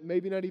pulpit,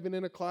 maybe not even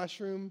in a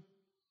classroom,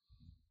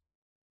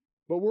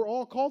 but we're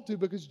all called to,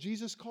 because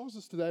Jesus calls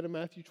us to that in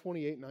Matthew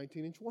 28,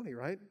 19, and 20,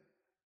 right?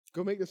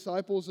 Go make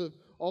disciples of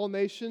all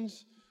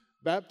nations,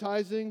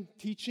 baptizing,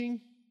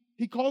 teaching.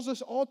 He calls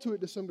us all to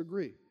it to some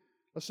degree.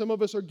 Now, some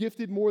of us are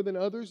gifted more than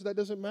others. That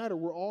doesn't matter.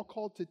 We're all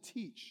called to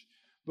teach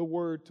the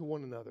word to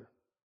one another.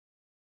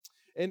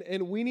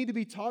 And we need to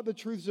be taught the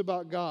truths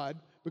about God,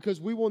 because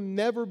we will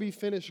never be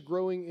finished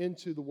growing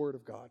into the Word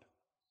of God.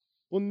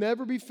 We'll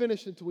never be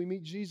finished until we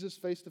meet Jesus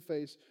face to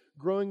face,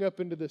 growing up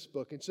into this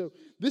book. And so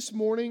this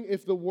morning,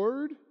 if the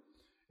Word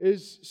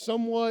is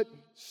somewhat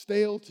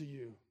stale to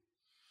you,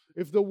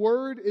 if the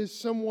Word is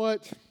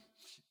somewhat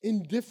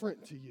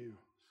indifferent to you,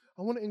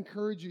 I want to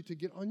encourage you to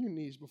get on your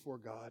knees before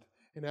God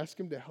and ask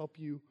Him to help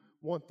you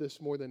want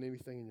this more than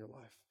anything in your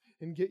life.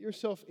 And get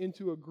yourself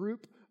into a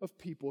group of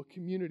people, a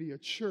community, a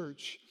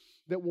church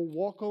that will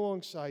walk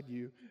alongside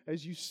you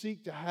as you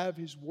seek to have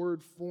His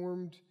Word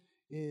formed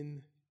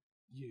in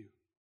you.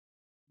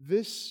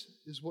 This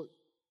is what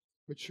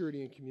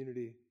maturity and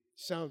community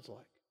sounds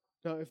like.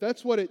 Now, if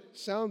that's what it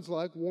sounds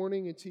like,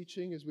 warning and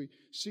teaching as we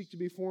seek to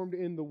be formed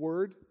in the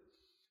Word,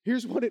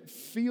 here's what it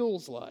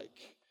feels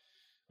like.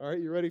 All right,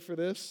 you ready for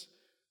this?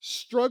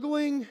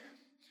 Struggling,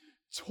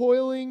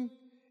 toiling,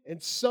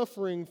 and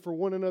suffering for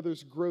one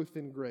another's growth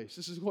in grace.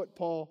 This is what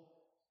Paul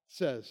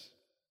says.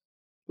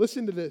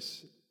 Listen to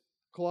this.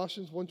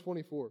 Colossians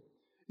 1:24.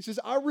 He says,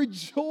 I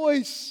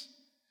rejoice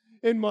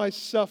in my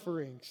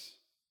sufferings.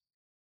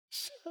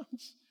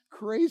 Sounds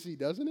crazy,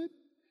 doesn't it?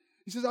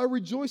 He says, I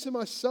rejoice in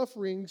my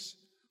sufferings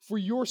for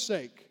your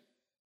sake.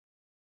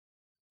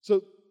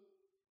 So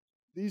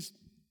these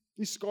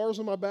scars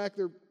on my back,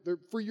 they're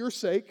for your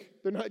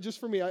sake. They're not just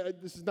for me.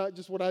 This is not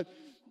just what I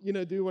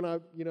do when I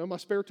in my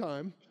spare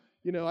time.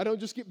 I don't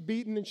just get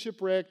beaten and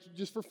shipwrecked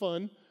just for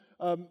fun.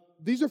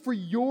 These are for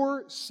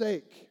your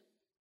sake.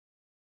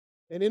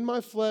 And in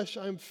my flesh,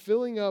 I'm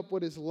filling up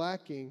what is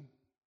lacking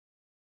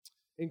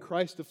in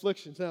Christ's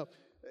afflictions. Now,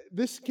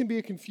 this can be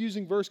a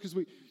confusing verse because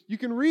you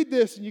can read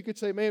this and you could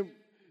say, man,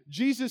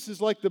 Jesus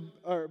is like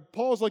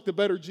Paul's like the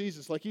better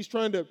Jesus. Like he's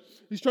trying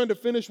to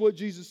finish what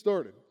Jesus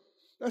started.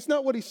 That's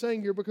not what he's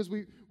saying here, because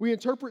we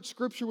interpret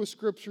Scripture with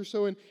Scripture.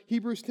 So in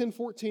Hebrews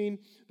 10:14,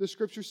 the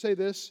Scriptures say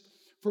this: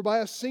 for by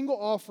a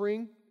single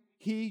offering,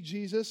 He,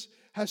 Jesus,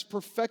 has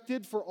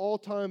perfected for all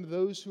time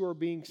those who are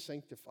being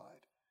sanctified.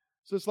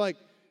 So it's like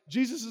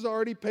Jesus has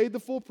already paid the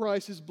full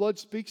price. His blood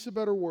speaks a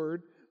better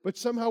word, but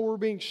somehow we're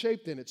being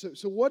shaped in it.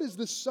 So what is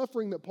this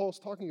suffering that Paul's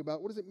talking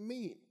about? What does it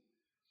mean?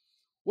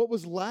 What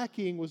was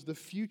lacking was the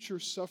future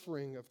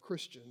suffering of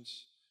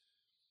Christians.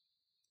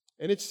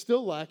 And it's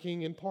still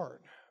lacking in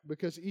part,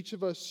 because each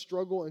of us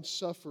struggle and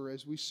suffer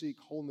as we seek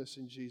wholeness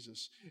in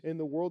Jesus, and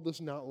the world does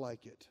not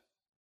like it.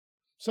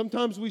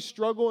 Sometimes we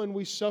struggle and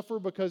we suffer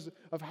because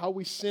of how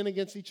we sin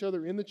against each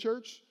other in the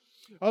church.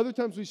 Other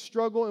times we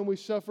struggle and we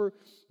suffer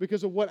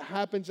because of what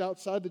happens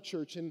outside the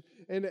church. And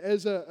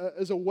as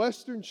a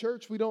Western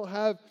church, we don't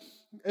have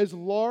as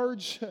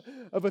large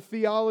of a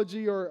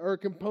theology or a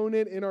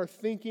component in our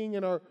thinking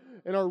and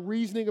our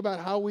reasoning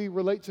about how we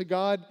relate to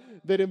God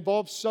that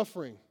involves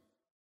suffering.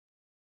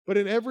 But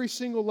in every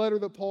single letter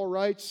that Paul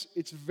writes,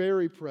 it's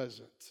very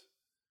present.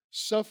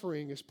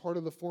 Suffering is part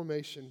of the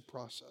formation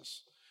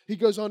process. He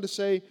goes on to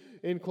say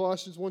in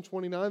Colossians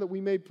 1:29 that we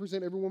may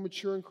present everyone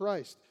mature in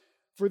Christ.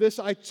 For this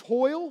I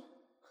toil,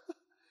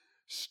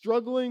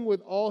 struggling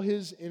with all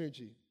His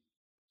energy.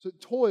 So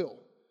toil.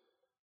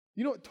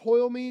 You know what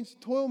toil means?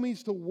 Toil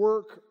means to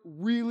work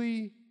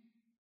really,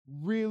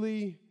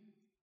 really,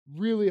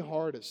 really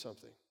hard at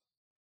something.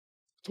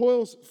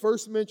 Toil's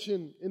first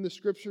mentioned in the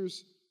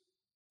Scriptures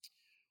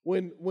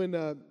when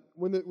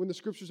the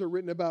Scriptures are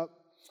written about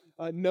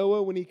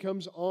Noah, when he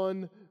comes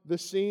on the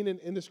scene,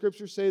 and the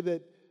Scriptures say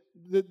that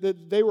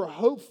they were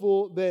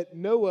hopeful that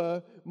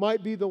Noah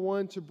might be the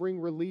one to bring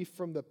relief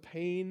from the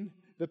pain,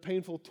 the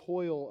painful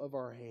toil of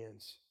our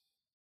hands.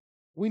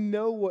 We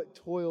know what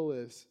toil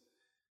is.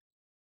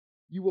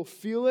 You will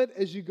feel it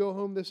as you go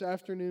home this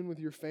afternoon with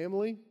your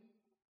family.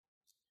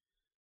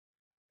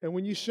 And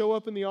when you show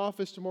up in the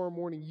office tomorrow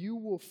morning, you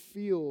will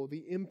feel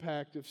the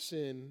impact of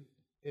sin,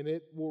 and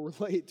it will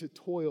relate to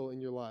toil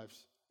in your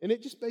lives. And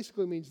it just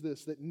basically means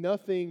this, that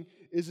nothing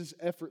is as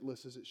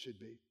effortless as it should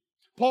be.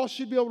 Paul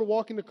should be able to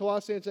walk into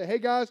Colossae and say, hey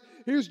guys,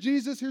 here's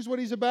Jesus, here's what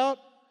he's about.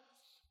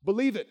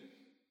 Believe it.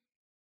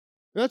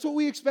 And that's what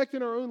we expect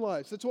in our own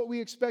lives. That's what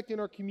we expect in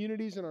our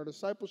communities, in our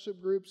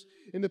discipleship groups,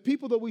 in the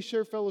people that we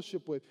share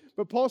fellowship with.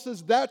 But Paul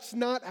says that's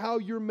not how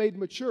you're made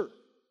mature.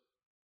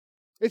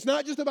 It's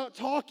not just about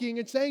talking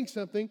and saying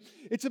something.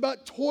 It's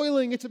about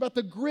toiling. It's about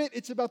the grit.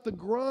 It's about the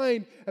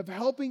grind of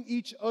helping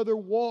each other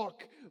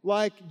walk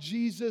like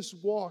Jesus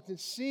walked and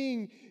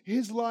seeing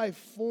His life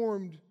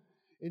formed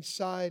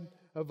inside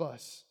of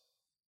us.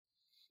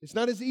 It's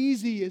not as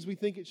easy as we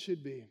think it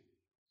should be.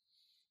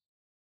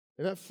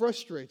 And that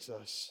frustrates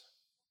us.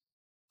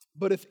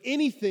 But if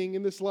anything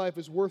in this life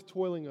is worth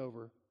toiling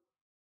over,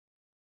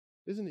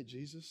 isn't it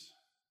Jesus?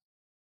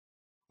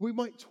 We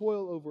might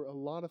toil over a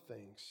lot of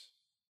things.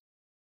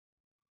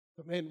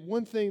 But man,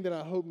 one thing that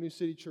I hope New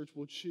City Church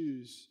will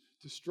choose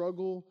to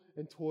struggle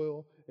and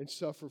toil and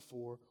suffer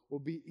for will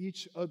be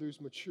each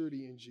other's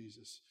maturity in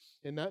Jesus.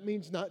 And that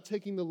means not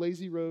taking the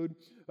lazy road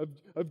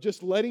of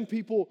just letting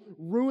people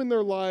ruin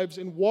their lives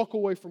and walk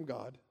away from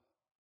God.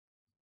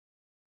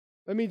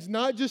 That means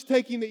not just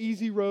taking the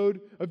easy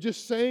road of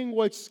just saying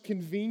what's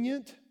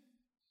convenient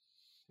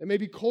and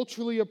maybe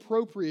culturally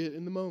appropriate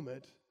in the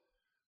moment,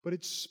 but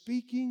it's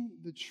speaking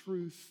the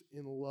truth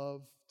in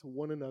love to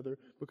one another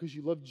because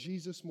you love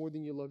Jesus more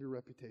than you love your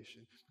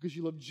reputation, because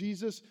you love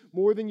Jesus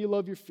more than you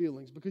love your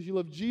feelings, because you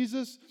love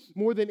Jesus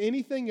more than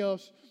anything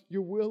else.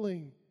 You're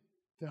willing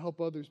to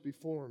help others be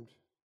formed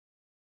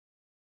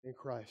in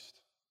Christ.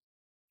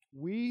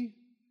 We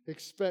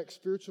expect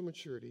spiritual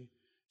maturity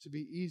to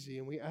be easy,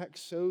 and we act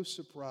so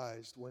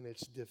surprised when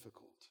it's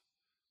difficult.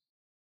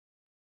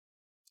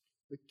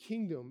 The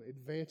kingdom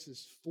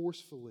advances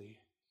forcefully,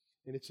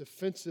 and it's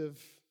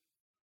offensive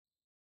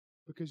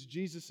because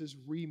Jesus is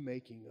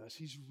remaking us.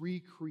 He's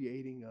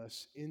recreating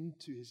us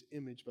into His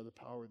image by the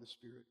power of the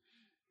Spirit.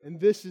 And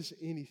this is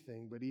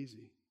anything but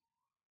easy.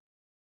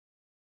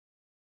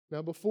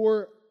 Now,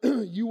 before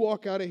you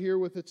walk out of here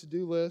with a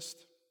to-do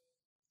list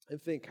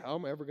and think, how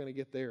am I ever going to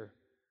get there?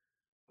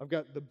 I've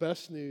got the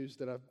best news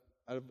that out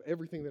of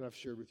everything that I've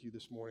shared with you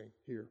this morning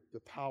here, the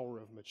power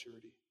of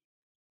maturity.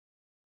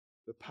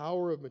 The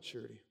power of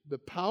maturity. The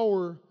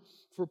power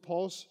for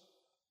Paul's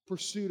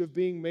pursuit of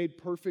being made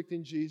perfect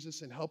in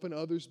Jesus and helping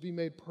others be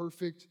made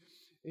perfect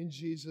in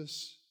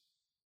Jesus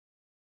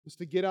was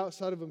to get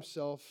outside of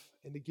himself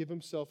and to give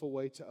himself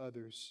away to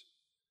others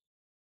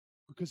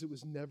because it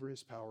was never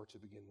his power to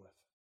begin with.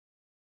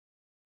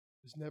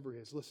 It was never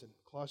his. Listen,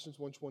 Colossians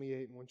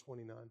 1:28 and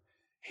 1:29.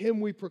 Him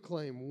we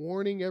proclaim,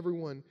 warning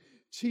everyone,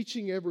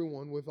 teaching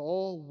everyone with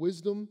all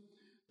wisdom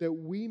that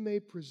we may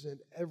present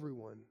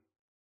everyone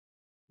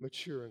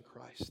mature in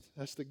Christ.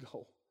 That's the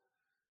goal.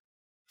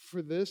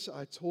 For this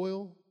I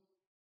toil.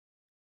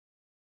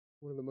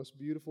 One of the most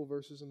beautiful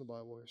verses in the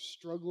Bible is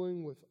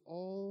struggling with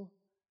all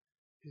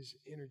His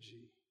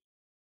energy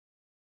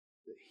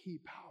that He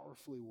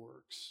powerfully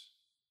works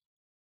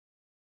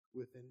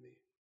within me.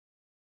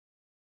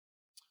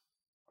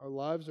 Our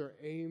lives are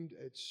aimed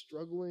at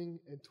struggling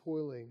and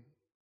toiling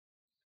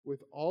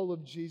with all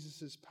of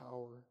Jesus'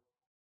 power,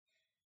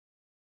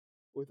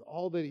 with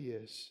all that He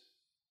is,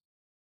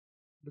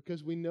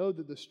 because we know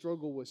that the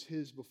struggle was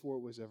His before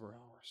it was ever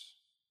ours.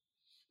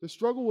 The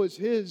struggle was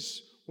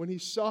His when He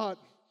sought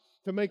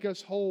to make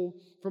us whole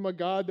from a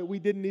God that we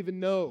didn't even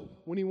know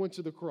when He went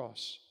to the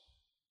cross.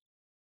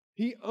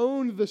 He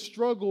owned the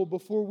struggle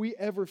before we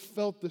ever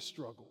felt the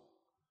struggle.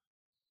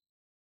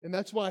 And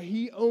that's why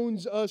He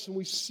owns us, and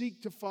we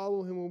seek to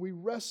follow Him, and we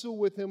wrestle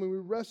with Him, and we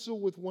wrestle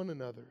with one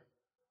another.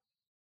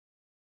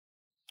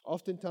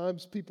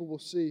 Oftentimes people will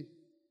see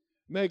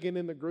Megan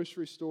in the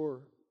grocery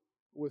store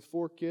with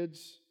 4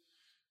 kids,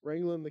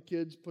 wrangling the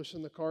kids,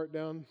 pushing the cart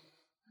down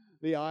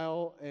the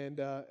aisle, and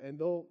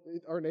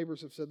our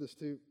neighbors have said this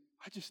too.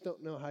 I just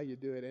don't know how you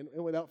do it.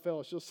 And without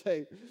fail, she'll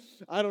say,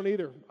 I don't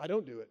either. I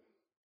don't do it.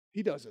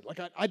 He does it. Like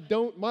I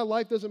don't, my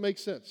life doesn't make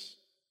sense.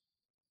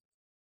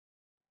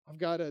 I've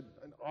got an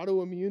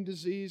autoimmune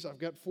disease. I've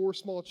got 4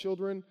 small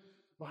children.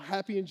 I'm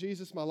happy in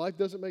Jesus. My life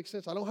doesn't make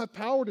sense. I don't have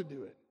power to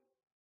do it.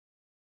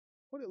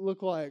 What would it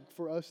look like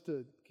for us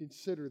to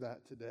consider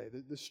that today?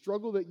 The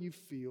struggle that you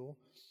feel,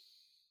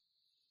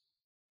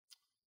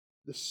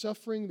 the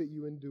suffering that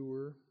you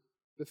endure,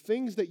 the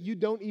things that you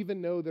don't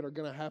even know that are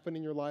going to happen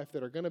in your life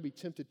that are going to be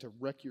tempted to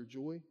wreck your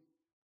joy.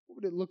 What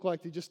would it look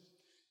like to just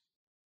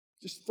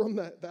from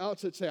the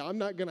outset say, I'm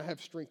not going to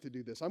have strength to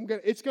do this. I'm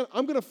going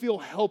to feel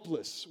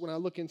helpless when I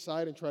look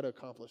inside and try to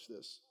accomplish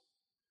this.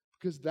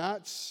 Because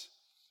that's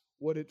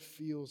what it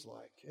feels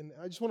like. And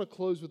I just want to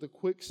close with a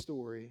quick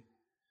story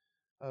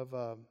of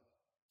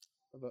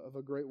of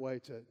a great way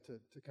to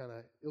kind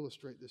of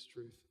illustrate this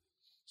truth.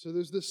 So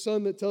there's this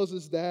son that tells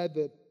his dad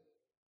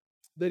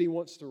that he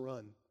wants to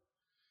run.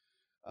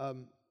 Now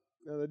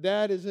the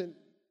dad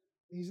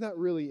he's not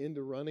really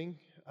into running,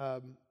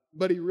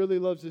 but he really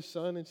loves his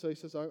son, and so he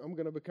says, I'm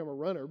going to become a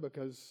runner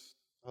because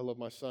I love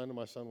my son and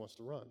my son wants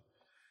to run.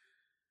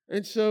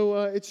 And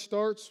so it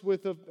starts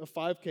with a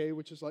 5K,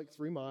 which is like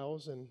 3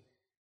 miles, and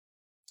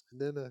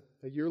then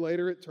a year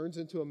later it turns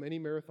into a mini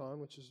marathon,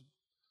 which is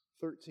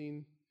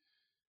 13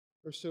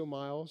 or so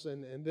miles,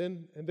 and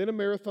then a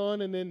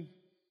marathon, and then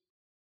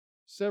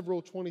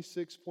several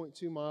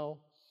 26.2 mile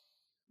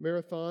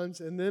marathons,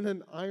 and then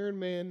an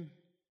Ironman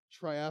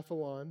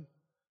triathlon,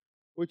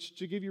 which,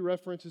 to give you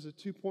reference, is a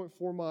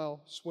 2.4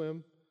 mile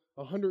swim,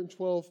 a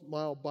 112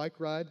 mile bike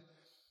ride,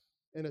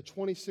 and a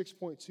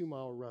 26.2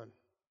 mile run.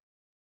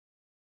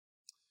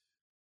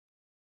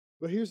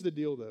 But here's the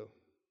deal, though.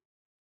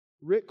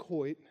 Rick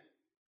Hoyt,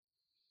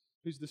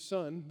 who's the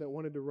son that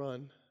wanted to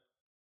run,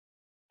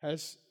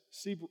 has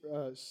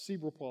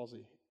cerebral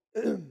palsy.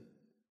 And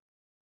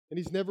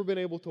he's never been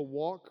able to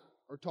walk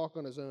or talk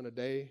on his own a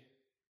day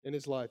in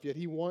his life, yet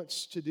he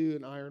wants to do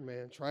an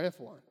Ironman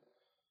triathlon.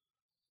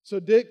 So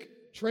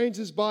Dick trains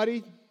his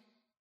body,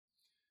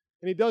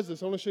 and he does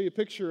this. I want to show you a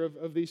picture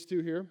of these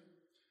two here.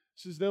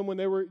 This is them when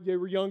they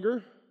were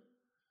younger.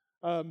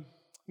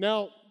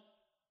 Now,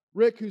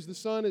 Rick, who's the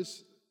son,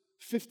 is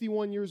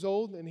 51 years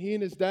old, and he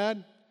and his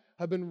dad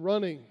have been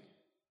running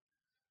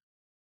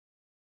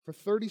for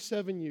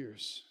 37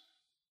 years.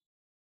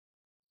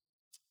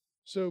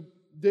 So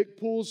Dick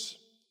pulls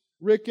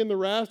Rick in the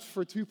raft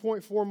for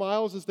 2.4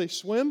 miles as they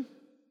swim.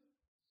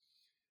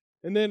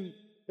 And then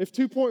if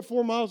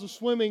 2.4 miles of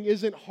swimming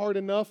isn't hard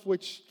enough,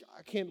 which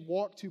I can't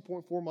walk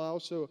 2.4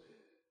 miles, so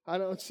I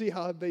don't see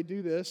how they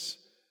do this,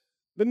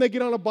 then they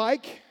get on a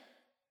bike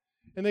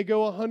and they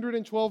go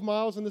 112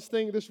 miles, and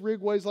this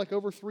rig weighs like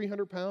over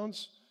 300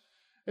 pounds.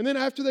 And then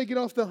after they get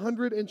off the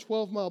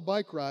 112-mile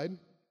bike ride,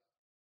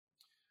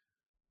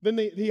 then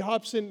he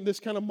hops in this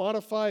kind of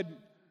modified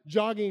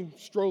jogging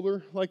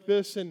stroller like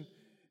this, and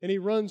he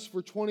runs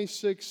for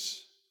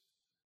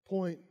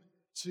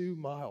 26.2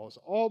 miles,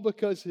 all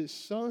because his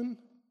son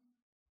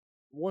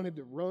wanted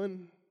to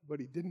run, but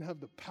he didn't have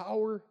the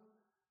power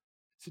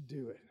to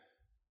do it.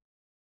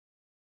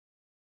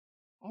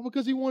 All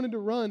because he wanted to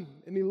run,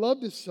 and he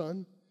loved his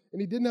son,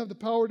 and he didn't have the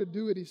power to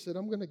do it. He said,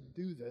 I'm going to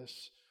do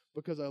this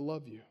because I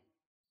love you.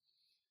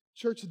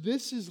 Church,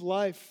 this is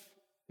life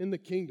in the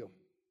kingdom.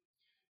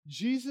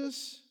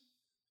 Jesus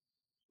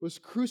was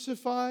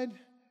crucified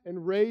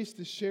and raised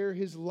to share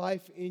his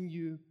life in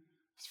you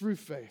through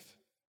faith.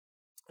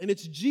 And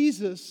it's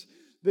Jesus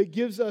that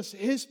gives us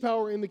his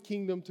power in the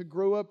kingdom to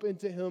grow up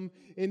into him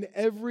in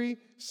every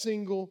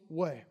single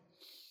way.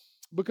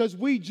 Because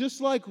we, just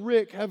like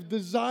Rick, have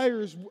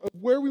desires of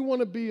where we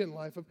want to be in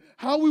life, of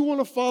how we want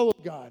to follow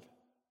God.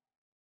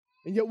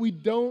 And yet we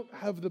don't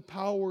have the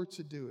power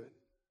to do it.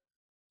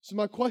 So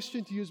my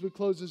question to you as we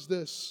close is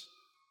this.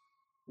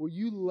 Will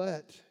you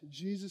let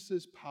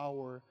Jesus'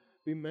 power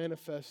be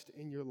manifest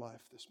in your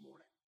life this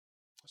morning?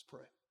 Let's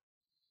pray.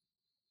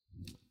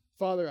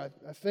 Father,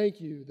 I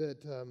thank you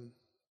that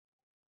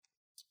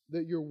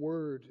your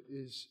word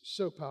is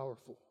so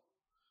powerful.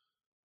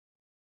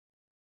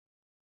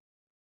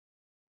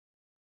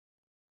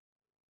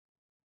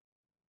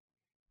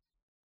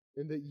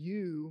 And that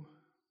you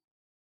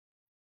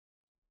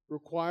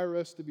require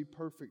us to be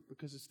perfect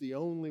because it's the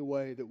only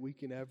way that we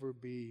can ever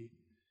be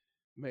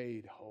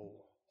made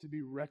whole, to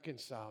be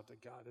reconciled to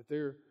God. That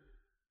the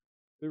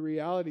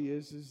reality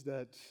is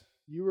that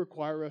you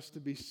require us to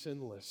be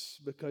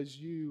sinless because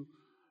you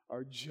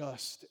are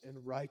just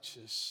and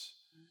righteous.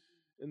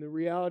 And the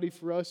reality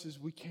for us is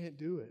we can't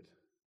do it.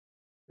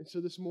 And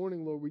so this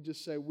morning, Lord, we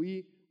just say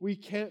we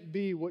can't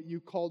be what you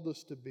called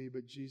us to be,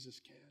 but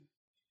Jesus can.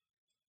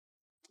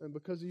 And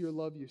because of your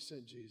love, you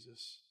sent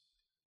Jesus.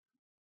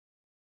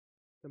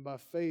 And by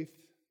faith,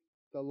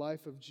 the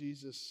life of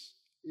Jesus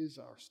is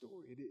our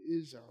story. It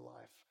is our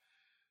life.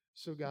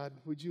 So God,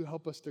 would you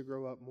help us to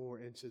grow up more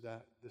into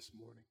that this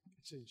morning?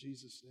 It's in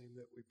Jesus' name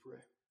that we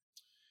pray.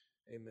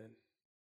 Amen.